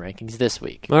higher up in the rankings this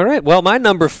week. All right. Well, my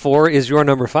number 4 is your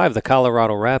number 5, the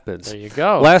Colorado Rapids. There you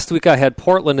go. Last week I had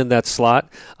Portland in that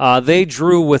slot. They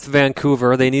drew with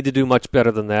Vancouver. They need to do much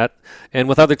better than that. And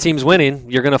with other teams winning,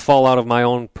 you're going to fall out of my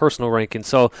own personal ranking.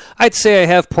 So I'd say I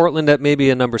have Portland at maybe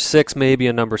a number 6, maybe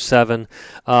a number 7.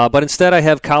 But instead I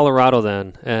have Colorado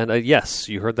then. And yes,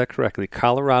 you heard that correctly.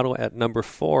 Colorado at number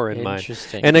 4 in mine.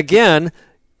 Interesting. And again,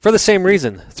 for the same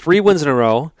reason, 3 wins in a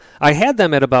row. I had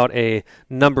them at about a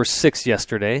number 6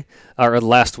 yesterday, or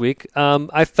last week.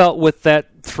 I felt with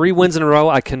that 3 wins in a row,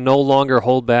 I can no longer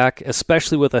hold back,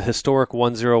 especially with a historic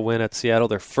 1-0 win at Seattle,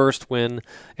 their first win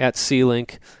at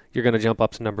C-Link. You're going to jump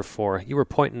up to number 4. You were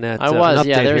pointing at I was,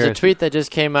 yeah. There was here. a tweet that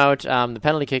just came out. The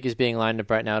penalty kick is being lined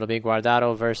up right now. It'll be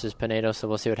Guardado versus Pinedo, so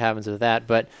we'll see what happens with that.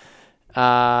 But,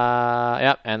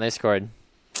 yep, and they scored.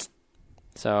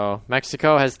 So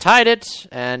Mexico has tied it,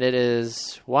 and it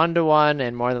is 1-1,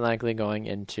 and more than likely going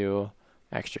into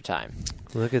extra time.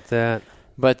 Look at that.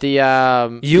 But the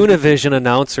Univision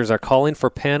announcers are calling for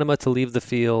Panama to leave the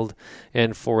field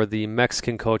and for the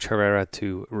Mexican coach Herrera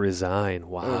to resign.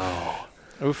 Wow.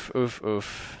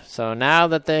 Oof. So now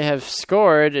that they have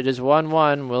scored, it is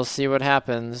 1-1. We'll see what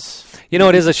happens. You know,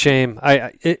 it is a shame.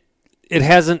 It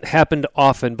hasn't happened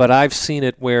often, but I've seen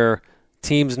it where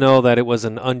teams know that it was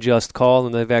an unjust call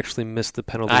and they've actually missed the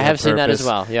penalty. I have seen that as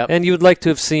well. Yep. And you would like to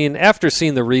have seen, after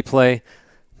seeing the replay,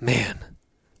 man,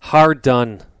 hard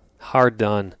done.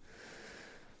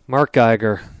 Mark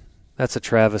Geiger, that's a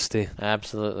travesty.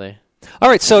 Absolutely. All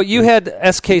right, so you had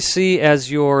SKC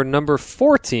as your number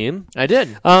 4 team. I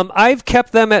did. I've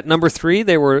kept them at number 3.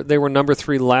 They were number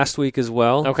 3 last week as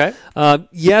well. Okay.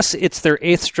 Yes, it's their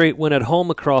 8th straight win at home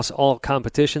across all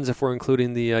competitions, if we're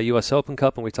including the U.S. Open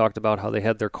Cup, and we talked about how they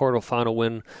had their quarterfinal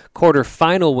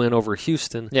win over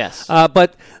Houston. Yes.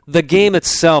 But the game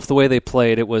itself, the way they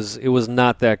played, it was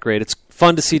not that great. It's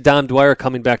fun to see Dom Dwyer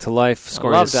coming back to life,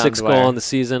 scoring his 6th goal on the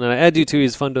season, and I do too.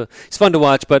 He's fun to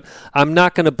watch, but I'm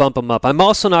not going to bump him up. I'm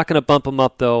also not going to bump him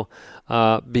up though,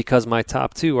 because my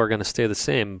top 2 are going to stay the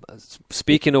same.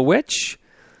 Speaking of which,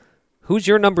 who's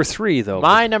your number 3 though?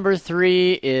 My number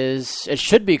 3 it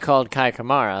should be called Kai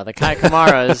Kamara. The Kai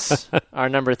Kamaras are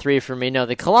number 3 for me. No,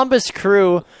 the Columbus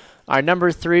Crew are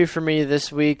number 3 for me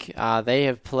this week. They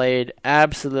have played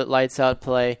absolute lights out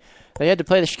play. They had to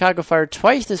play the Chicago Fire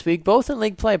twice this week, both in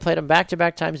league play. Played them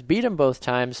back-to-back times, beat them both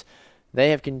times. They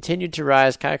have continued to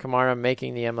rise. Kai Kamara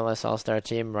making the MLS All-Star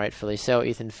team, rightfully so.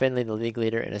 Ethan Finley, the league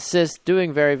leader in assists,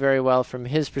 doing very, very well from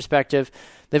his perspective.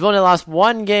 They've only lost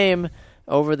 1 game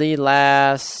over the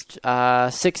last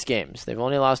 6 games. They've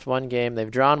only lost 1 game. They've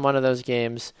drawn 1 of those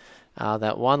games.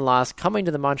 That 1 loss coming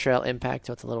to the Montreal Impact,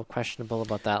 so it's a little questionable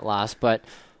about that loss, but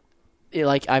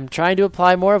I'm trying to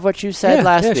apply more of what you said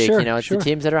last week. Sure, it's the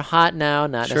teams that are hot now,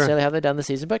 not necessarily how they've done the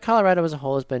season. But Colorado as a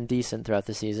whole has been decent throughout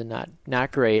the season,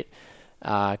 not great.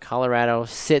 Colorado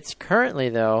sits currently,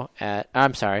 though,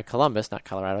 Columbus, not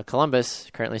Colorado. Columbus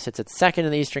currently sits at 2nd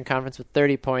in the Eastern Conference with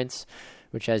 30 points,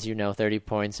 which, as you know, 30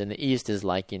 points in the East is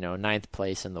like, 9th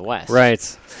place in the West.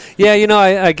 Right. Yeah,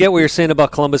 I get what you're saying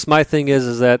about Columbus. My thing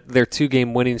is that their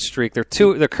 2-game winning streak, their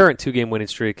current 2-game winning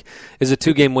streak is a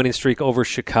 2-game winning streak over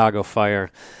Chicago Fire.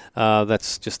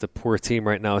 That's just a poor team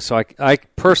right now. So I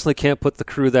personally can't put the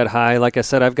Crew that high. Like I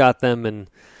said, I've got them in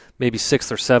maybe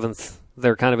 6th or 7th.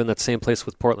 They're kind of in that same place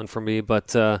with Portland for me.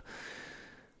 But so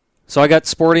I got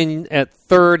Sporting at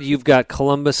 3rd. You've got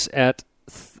Columbus at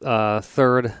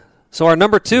 3rd. So our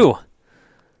number 2,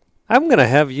 I'm going to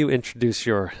have you introduce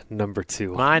your number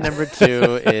 2. My number 2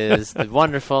 is the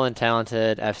wonderful and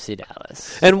talented FC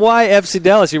Dallas. And why FC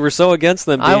Dallas? You were so against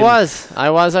them. I was.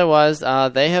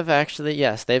 They have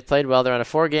actually, they've played well. They're on a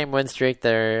 4-game win streak.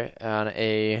 They're on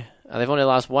they've only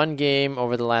lost 1 game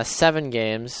over the last 7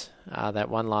 games. That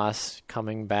 1 loss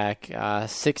coming back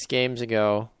 6 games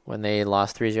ago when they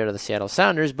lost 3-0 to the Seattle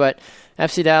Sounders. But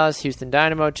FC Dallas, Houston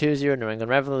Dynamo 2-0, New England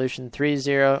Revolution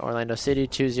 3-0, Orlando City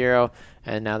 2-0,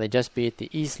 and now they just beat the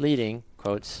East leading,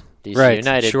 quotes, DC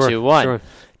United 2-1. Sure.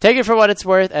 Take it for what it's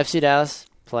worth. FC Dallas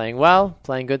playing well,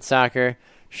 playing good soccer,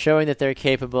 showing that they're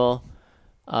capable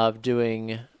of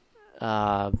doing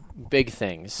big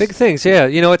things. Big things, yeah.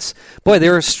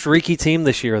 They're a streaky team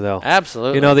this year, though.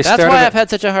 Absolutely. That's why I've had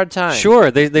such a hard time. Sure.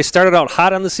 They started out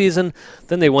hot on the season,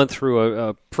 then they went through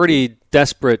a pretty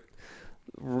desperate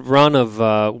run of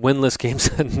winless games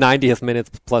in 90th minute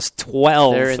plus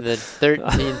 12. They're in the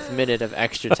 13th minute of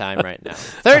extra time right now.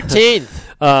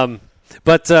 13th!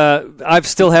 But I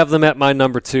still have them at my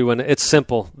number 2, and it's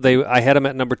simple. I had them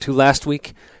at number 2 last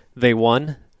week. They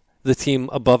won. The team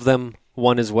above them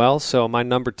won as well. So my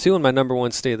number 2 and my number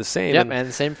 1 stay the same. Yep, and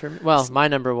the same for me. Well, my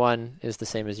number 1 is the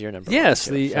same as your number 1. Yes,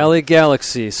 the LA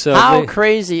Galaxy. So how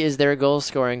crazy is their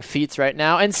goal-scoring feats right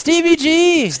now? And Stevie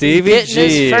G getting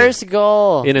his first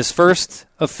goal. In his first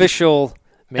official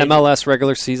MLS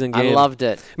regular season game. I loved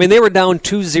it. I mean, they were down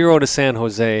 2-0 to San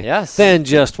Jose. Yes. Then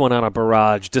just went on a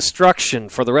barrage. Destruction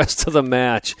for the rest of the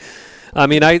match. I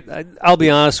mean, I'll be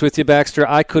honest with you, Baxter.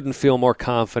 I couldn't feel more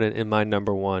confident in my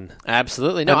number 1.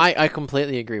 Absolutely. No, I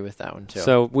completely agree with that one, too.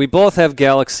 So we both have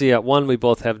Galaxy at 1. We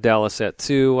both have Dallas at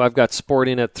 2. I've got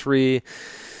Sporting at 3.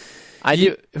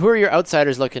 Who are your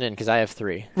outsiders looking in? Because I have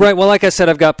 3. Right. Well, like I said,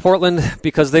 I've got Portland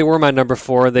because they were my number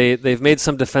 4. They've made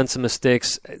some defensive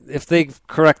mistakes. If they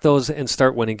correct those and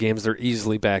start winning games, they're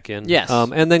easily back in. Yes.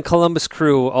 And then Columbus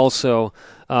Crew also.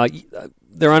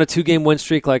 They're on a 2-game win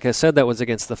streak, like I said. That was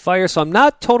against the Fire, so I'm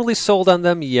not totally sold on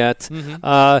them yet.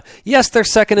 Mm-hmm. Yes, they're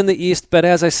second in the East, but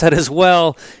as I said as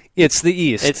well, it's the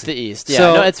East. It's the East. Yeah,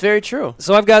 no, it's very true.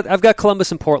 So I've got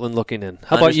Columbus and Portland looking in.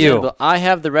 How about you? I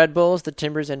have the Red Bulls, the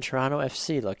Timbers, and Toronto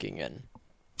FC looking in.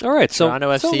 All right,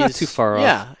 Toronto so not too far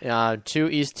off. Yeah, 2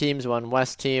 East teams, 1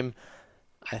 West team.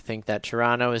 I think that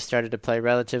Toronto has started to play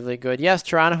relatively good. Yes,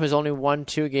 Toronto has only won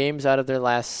 2 games out of their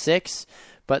last 6,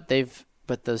 but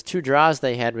those 2 draws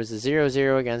they had was a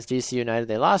 0-0 against DC United.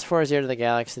 They lost 4-0 to the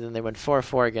Galaxy. Then they went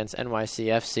 4-4 against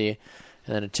NYCFC,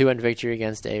 and then a 2-1 victory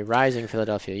against a rising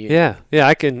Philadelphia Union. Yeah,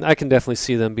 I can definitely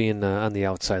see them being on the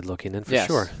outside looking in for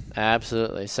sure.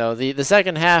 Absolutely. So the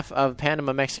second half of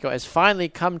Panama-Mexico has finally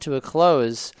come to a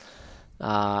close.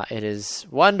 It is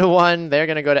 1-1. They're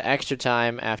going to go to extra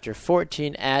time after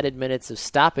 14 added minutes of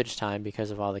stoppage time because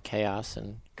of all the chaos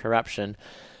and corruption.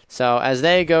 So as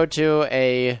they go to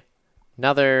the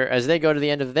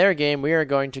end of their game, we are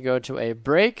going to go to a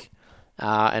break.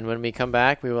 And when we come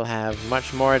back, we will have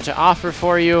much more to offer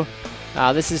for you.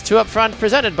 This is 2 Up Front,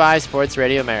 presented by Sports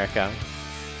Radio America.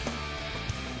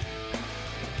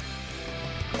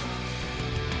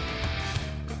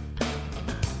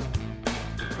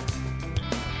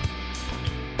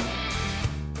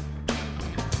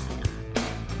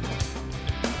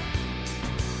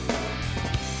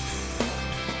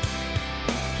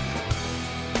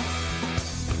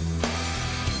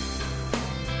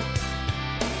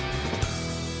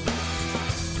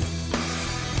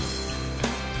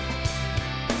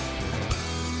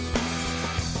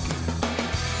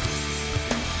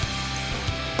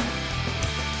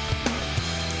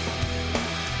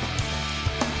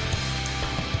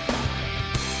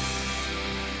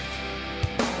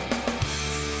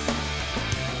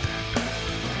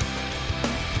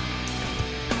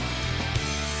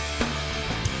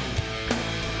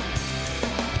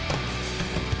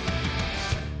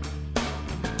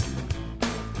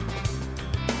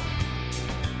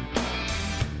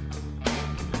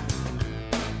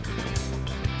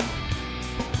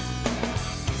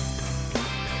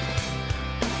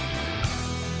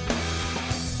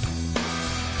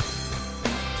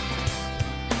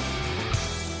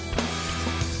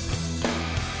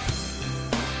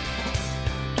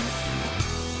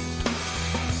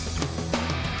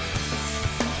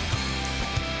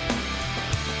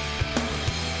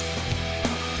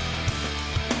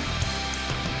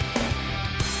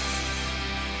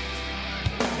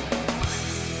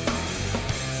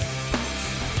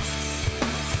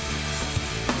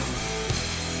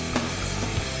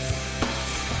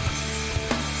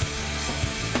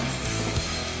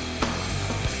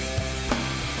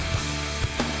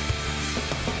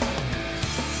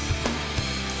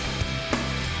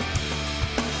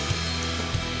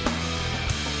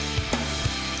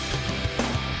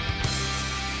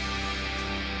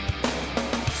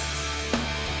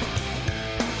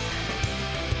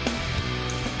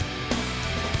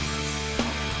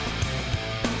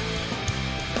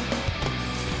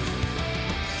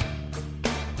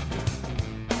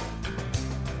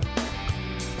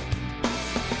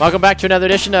 Welcome back to another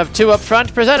edition of 2 Up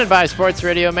Front, presented by Sports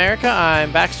Radio America.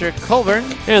 I'm Baxter Colburn.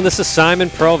 And this is Simon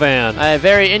Provan. A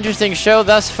very interesting show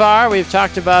thus far. We've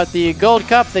talked about the Gold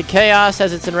Cup, the chaos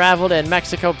as it's unraveled in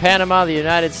Mexico, Panama, the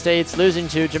United States losing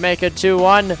to Jamaica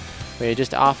 2-1. We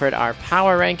just offered our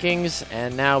power rankings,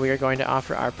 and now we are going to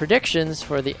offer our predictions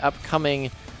for the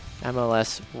upcoming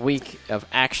MLS week of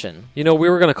action. We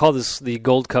were going to call this the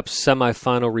Gold Cup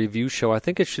semifinal review show. I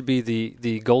think it should be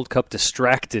the Gold Cup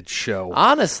distracted show.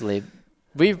 Honestly,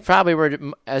 we probably were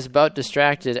as about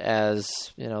distracted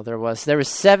as there was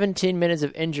 17 minutes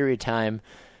of injury time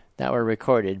that were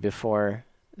recorded before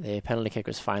the penalty kick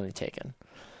was finally taken.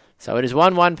 So it is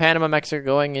 1-1 Panama Mexico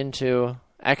going into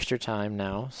extra time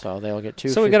now, so they'll get 2.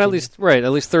 So we got at least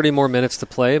 30 more minutes to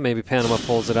play. Maybe Panama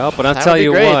pulls it out, but I'll tell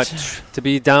you what, to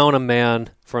be down a man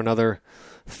for another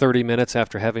 30 minutes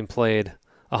after having played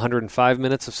 105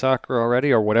 minutes of soccer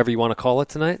already, or whatever you want to call it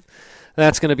tonight,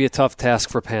 that's going to be a tough task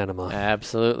for Panama.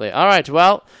 Absolutely. All right,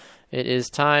 well, it is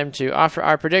time to offer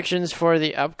our predictions for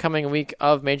the upcoming week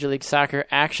of Major League Soccer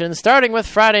action, starting with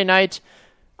Friday night,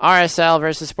 RSL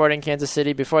versus Sporting Kansas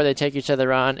City. Before they take each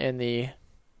other on in the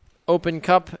Open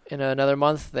Cup in another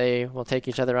month, they will take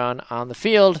each other on the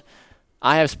field.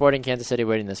 I have Sporting Kansas City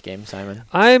winning this game, Simon.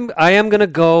 I am going to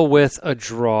go with a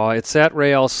draw. It's at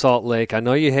Real Salt Lake. I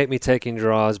know you hate me taking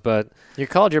draws, but you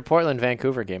called your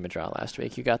Portland-Vancouver game a draw last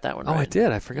week. You got that one right. Oh, I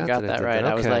did. I forgot. You got that right.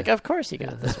 Okay. I was like, of course you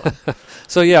got this one.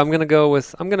 So yeah, I'm going to go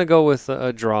with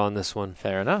a draw on this one.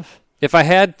 Fair enough. If I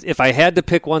had to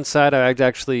pick one side,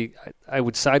 I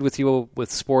would side with you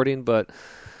with Sporting, but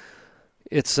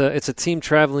it's a team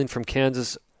traveling from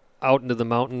Kansas out into the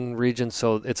mountain region,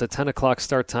 so it's a 10 o'clock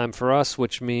start time for us,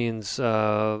 which means that's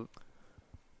a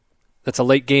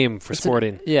late game for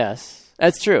Sporting. Yes,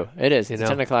 that's true. It is. It's a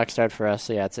 10 o'clock start for us,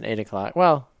 so yeah, it's an 8 o'clock.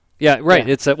 Well, yeah, right.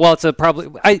 Yeah. It's a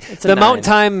mountain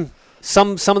time.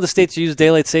 Some of the states use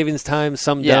daylight savings time,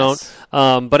 some don't.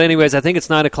 But anyways, I think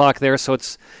it's 9 o'clock there, so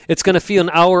it's going to feel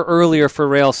an hour earlier for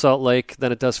Real Salt Lake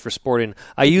than it does for Sporting.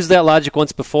 I used that logic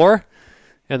once before,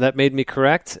 and that made me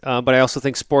correct. But I also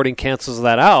think Sporting cancels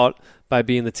that out by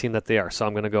being the team that they are. So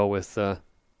I'm going to go with a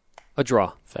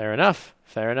draw. Fair enough.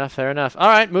 All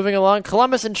right, moving along.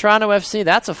 Columbus and Toronto FC.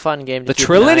 That's a fun game to keep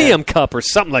an eye on. The Trillium Cup or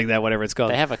something like that, whatever it's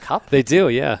called. They have a cup? They do,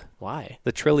 yeah. Why?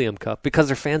 The Trillium Cup. Because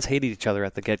their fans hated each other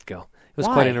at the get-go. It was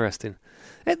quite interesting.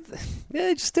 It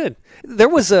just did. There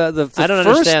was I don't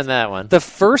understand that one. The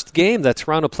first game that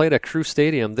Toronto played at Crew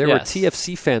Stadium, there were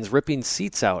TFC fans ripping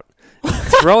seats out,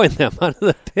 throwing them onto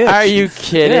the pitch. Are you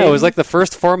kidding? Yeah, it was like the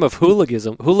first form of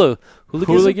hooliganism.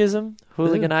 Hooliganism?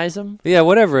 Yeah,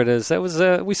 whatever it is. That was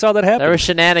we saw that happen. There were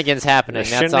shenanigans happening.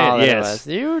 That's all it was.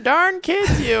 You darn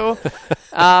kids, you.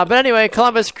 But anyway,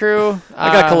 Columbus Crew.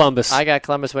 I got Columbus. I got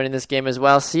Columbus winning this game as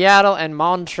well. Seattle and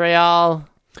Montreal.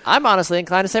 I'm honestly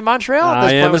inclined to say Montreal at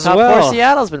this point with how poor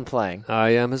Seattle's been playing.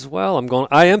 I am as well.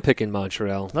 I am picking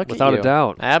Montreal without a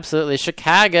doubt. Absolutely.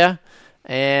 Chicago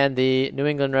and the New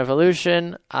England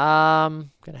Revolution.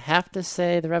 I'm going to have to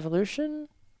say the Revolution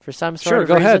for some sort of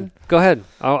reason. Go ahead.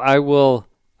 I will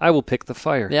pick the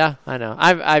Fire. Yeah, I know.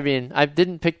 I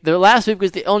didn't pick the last week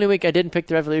was the only week I didn't pick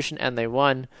the Revolution, and they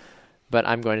won. But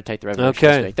I'm going to take the Revolution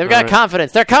this week. They've got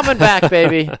confidence. They're coming back,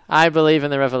 baby. I believe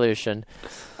in the Revolution.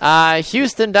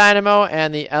 Houston Dynamo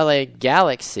and the LA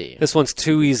Galaxy. This one's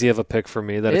too easy of a pick for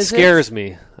me. It scares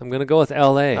me. I'm going to go with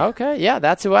LA. Okay, yeah,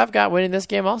 that's who I've got winning this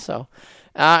game also.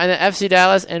 And then FC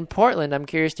Dallas and Portland. I'm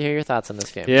curious to hear your thoughts on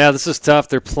this game. Yeah, this is tough.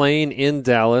 They're playing in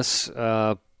Dallas.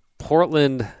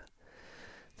 Portland,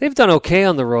 they've done okay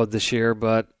on the road this year,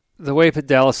 but the way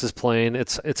Dallas is playing,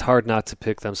 it's hard not to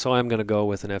pick them. So I'm going to go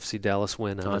with an FC Dallas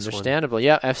win on this one. Understandable.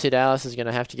 Yeah, FC Dallas is going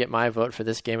to have to get my vote for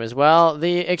this game as well.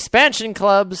 The expansion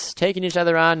clubs taking each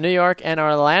other on, New York and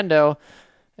Orlando.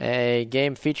 A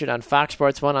game featured on Fox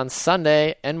Sports 1 on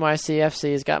Sunday.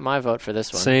 NYCFC has got my vote for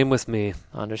this one. Same with me.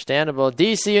 Understandable.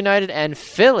 DC United and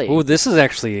Philly. Ooh, this is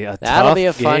actually a tough game. That'll be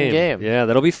a fun game. Yeah,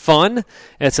 that'll be fun.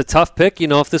 It's a tough pick.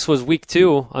 If this was week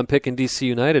 2, I'm picking DC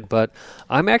United, but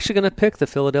I'm actually going to pick the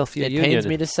Philadelphia Union. It pains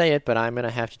me to say it, but I'm going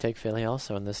to have to take Philly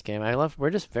also in this game.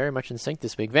 We're just very much in sync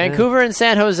this week. Vancouver and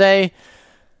San Jose.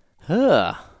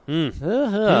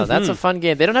 That's a fun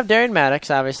game. They don't have Darren Maddox,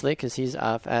 obviously, because he's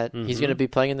off he's going to be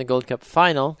playing in the Gold Cup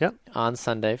final on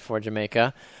Sunday for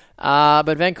Jamaica.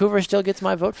 But Vancouver still gets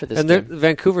my vote for this game. And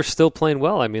Vancouver's still playing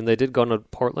well. I mean, they did go to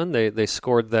Portland. They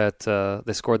scored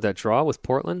that draw with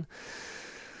Portland.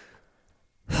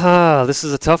 This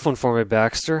is a tough one for me,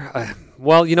 Baxter.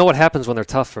 Well, you know what happens when they're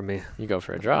tough for me. You go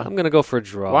for a draw. I'm going to go for a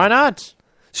draw. Why not?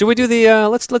 Should we do the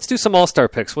let's do some all-star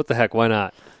picks. What the heck? Why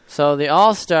not? So the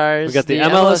All-Stars, we got the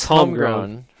MLS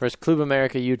Homegrown versus Club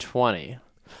America U20.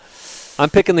 I'm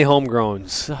picking the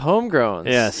Homegrowns. The Homegrowns.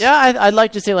 Yes. Yeah, I'd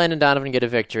like to see Landon Donovan get a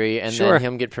victory and then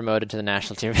him get promoted to the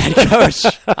national team head coach.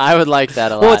 I would like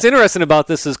that a lot. Well, what's interesting about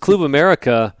this is Club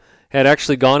America had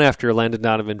actually gone after Landon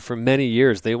Donovan for many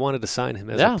years. They wanted to sign him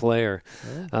as a player.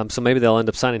 Yeah. So maybe they'll end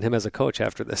up signing him as a coach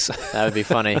after this. That would be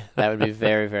funny. That would be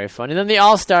very, very funny. And then the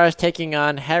All-Stars taking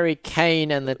on Harry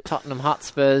Kane and the Tottenham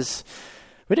Hotspurs.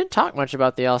 We didn't talk much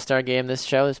about the All-Star game this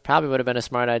show. This probably would have been a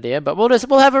smart idea, but we'll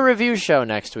have a review show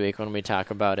next week when we talk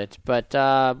about it. But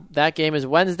that game is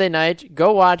Wednesday night.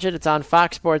 Go watch it. It's on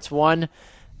Fox Sports 1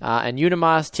 and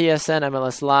Unimos, TSN,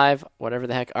 MLS Live, whatever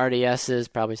the heck RDS is,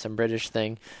 probably some British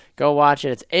thing. Go watch it.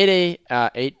 It's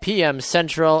 8 p.m.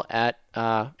 Central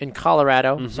in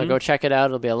Colorado, so go check it out.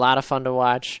 It'll be a lot of fun to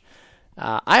watch.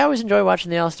 I always enjoy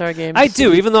watching the All-Star games. I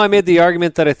do. Even though I made the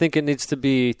argument that I think it needs to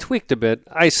be tweaked a bit,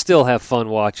 I still have fun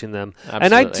watching them. Absolutely.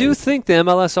 And I do think the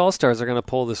MLS All-Stars are going to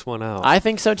pull this one out. I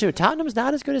think so, too. Tottenham's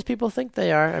not as good as people think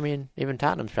they are. I mean, even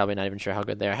Tottenham's probably not even sure how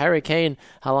good they are. Harry Kane,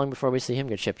 how long before we see him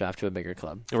get shipped off to a bigger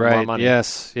club? Right. More money?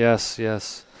 Yes.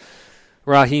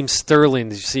 Raheem Sterling,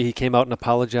 did you see he came out and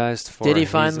apologized for it? Did he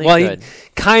finally? Well, he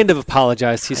kind of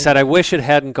apologized. He said, I wish it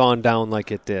hadn't gone down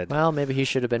like it did. Well, maybe he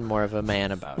should have been more of a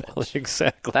man about it. Well,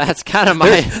 exactly. That's kind of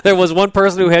my... There was one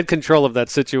person who had control of that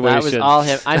situation. That was all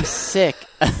him. I'm sick.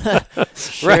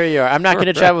 Sure you are. I'm not going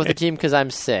to travel with the team because I'm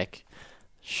sick.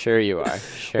 Sure you are.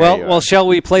 Well, shall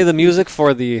we play the music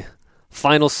for the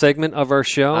final segment of our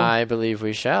show? I believe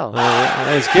we shall.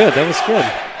 That was good.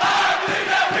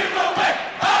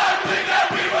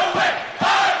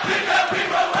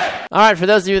 All right, for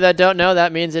those of you that don't know,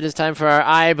 that means it is time for our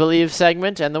I Believe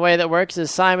segment. And the way that works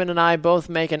is Simon and I both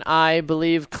make an I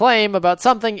Believe claim about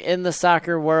something in the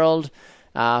soccer world.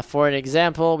 For an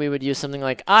example, we would use something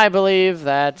like, I believe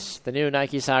that the new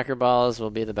Nike soccer balls will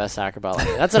be the best soccer ball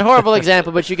ever. That's a horrible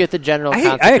example, but you get the general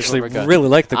concept. I actually really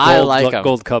like the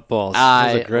Gold Cup balls.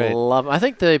 I love them. I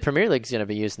think the Premier League is going to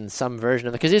be using some version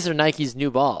of them because these are Nike's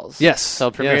new balls. Yes.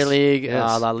 So Premier League,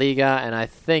 La Liga, and I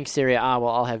think Serie A will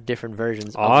all have different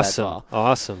versions of that ball.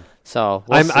 Awesome. So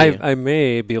we'll see. I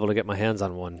may be able to get my hands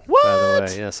on one. What? By the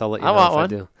way, yes, I'll let you know want if one. I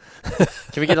do.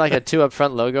 Can we get like a 2 up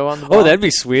front logo on the ball? Oh, that'd be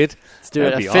sweet. Let's do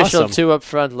an official 2 up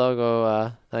front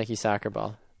logo Nike soccer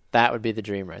ball. That would be the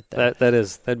dream right there.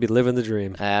 That'd be living the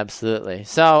dream. Absolutely.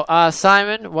 So,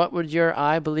 Simon, what would your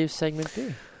I Believe segment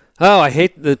be? Oh,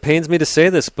 it pains me to say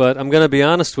this, but I'm going to be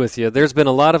honest with you. There's been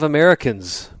a lot of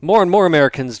Americans, more and more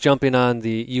Americans, jumping on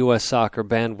the U.S. soccer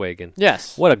bandwagon.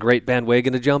 Yes. What a great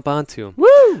bandwagon to jump onto.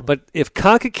 Woo! But if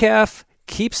CONCACAF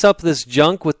keeps up this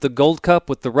junk with the Gold Cup,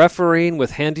 with the refereeing,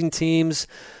 with handing teams,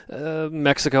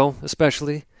 Mexico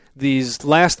especially, these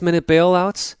last-minute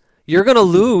bailouts, you're going to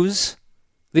lose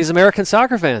these American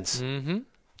soccer fans. Mm-hmm.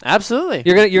 Absolutely.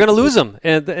 You're going to lose them,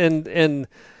 and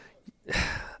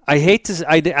I'd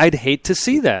hate to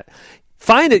see that.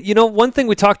 Find it. You know, one thing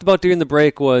we talked about during the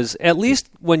break was at least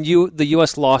when the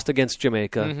U.S. lost against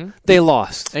Jamaica, they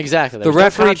lost. Exactly. The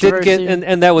referee did get,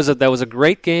 and that was a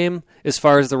great game as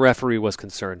far as the referee was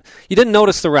concerned. You didn't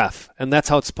notice the ref, and that's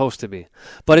how it's supposed to be.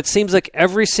 But it seems like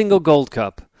every single Gold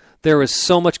Cup, there is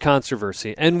so much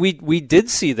controversy, and we did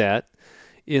see that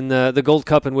in the Gold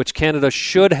Cup in which Canada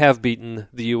should have beaten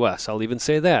the U.S. I'll even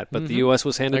say that, but the U.S.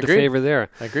 was handed a favor there.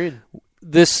 Agreed.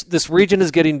 This region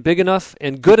is getting big enough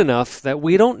and good enough that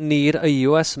we don't need a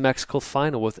U.S.-Mexico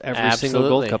final with every single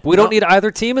Gold Cup. We don't need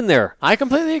either team in there. I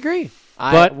completely agree.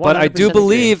 But I do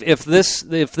believe if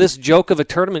this joke of a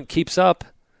tournament keeps up,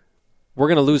 we're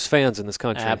going to lose fans in this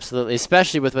country. Absolutely,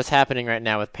 especially with what's happening right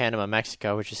now with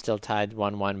Panama-Mexico, which is still tied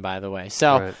 1-1, by the way.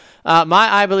 So my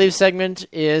I Believe segment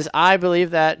is I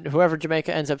believe that whoever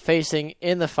Jamaica ends up facing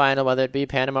in the final, whether it be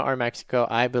Panama or Mexico,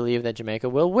 I believe that Jamaica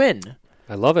will win.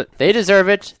 I love it. They deserve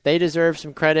it. They deserve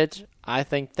some credit. I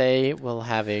think they will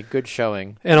have a good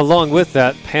showing. And along with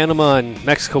that, Panama and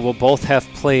Mexico will both have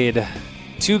played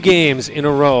 2 games in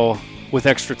a row with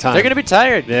extra time. They're going to be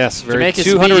tired. Yes, Jamaica's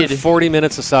 240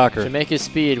 minutes of soccer. Jamaica's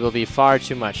speed will be far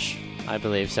too much, I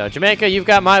believe. So, Jamaica, you've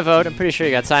got my vote. I'm pretty sure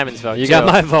you got Simon's vote, You got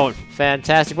my vote.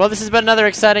 Fantastic. Well, this has been another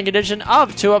exciting edition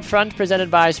of 2 Up Front,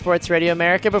 presented by Sports Radio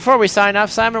America. Before we sign off,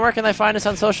 Simon, where can they find us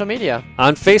on social media?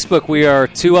 On Facebook, we are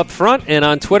 2 Up Front, and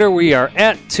on Twitter, we are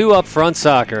at 2 Up Front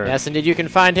Soccer. Yes, indeed. You can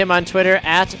find him on Twitter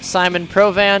at Simon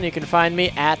Provan. You can find me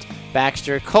at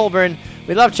Baxter Colburn.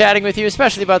 We love chatting with you,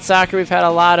 especially about soccer. We've had a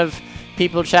lot of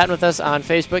people chatting with us on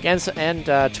Facebook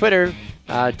and Twitter.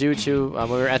 Due to we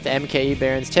were at the MKE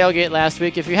Barons tailgate last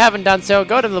week. If you haven't done so,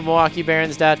 go to the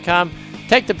MilwaukeeBarons.com,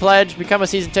 take the pledge, become a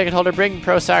season ticket holder, bring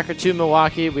pro soccer to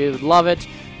Milwaukee. We would love it.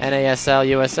 NASL,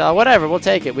 USL, whatever, we'll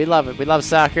take it. We love it. We love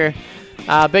soccer.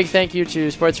 Big thank you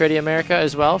to Sports Radio America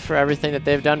as well for everything that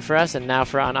they've done for us, and now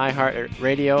for on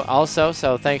iHeartRadio also,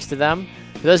 so thanks to them.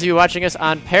 For those of you watching us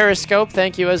on Periscope,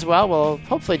 thank you as well. We'll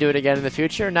hopefully do it again in the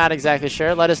future. Not exactly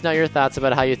sure. Let us know your thoughts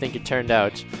about how you think it turned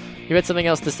out. You had something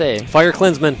else to say. Fire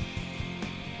Klinsman.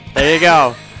 There you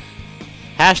go.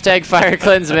 Hashtag Fire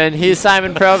Klinsman. He's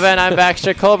Simon Provan. I'm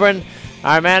Baxter Colburn.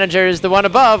 Our manager is the one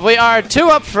above. We are 2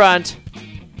 up front.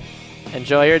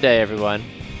 Enjoy your day, everyone.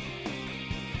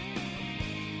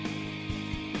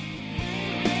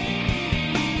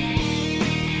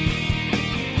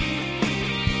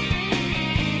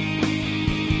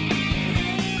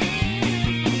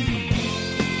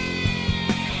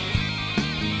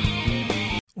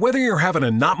 Whether you're having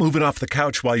a not moving off the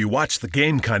couch while you watch the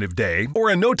game kind of day, or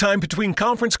a no time between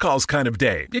conference calls kind of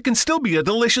day, it can still be a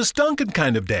delicious Dunkin'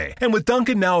 kind of day. And with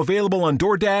Dunkin' now available on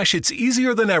DoorDash, it's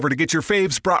easier than ever to get your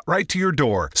faves brought right to your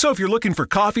door. So if you're looking for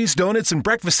coffees, donuts, and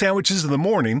breakfast sandwiches in the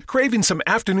morning, craving some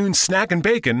afternoon snack and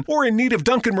bacon, or in need of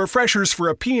Dunkin' refreshers for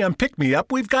a PM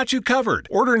pick-me-up, we've got you covered.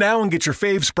 Order now and get your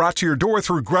faves brought to your door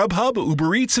through Grubhub,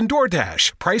 Uber Eats, and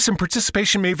DoorDash. Price and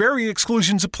participation may vary.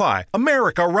 Exclusions apply.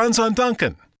 America runs on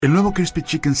Dunkin'. El nuevo Crispy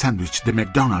Chicken Sandwich de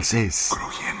McDonald's es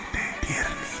crujiente,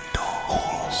 tiernito,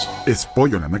 jugoso. Es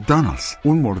pollo en la McDonald's.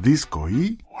 Un mordisco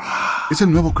y ¡wow! Es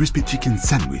el nuevo Crispy Chicken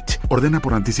Sandwich. Ordena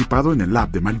por anticipado en el app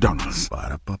de McDonald's.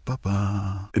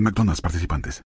 En McDonald's participantes.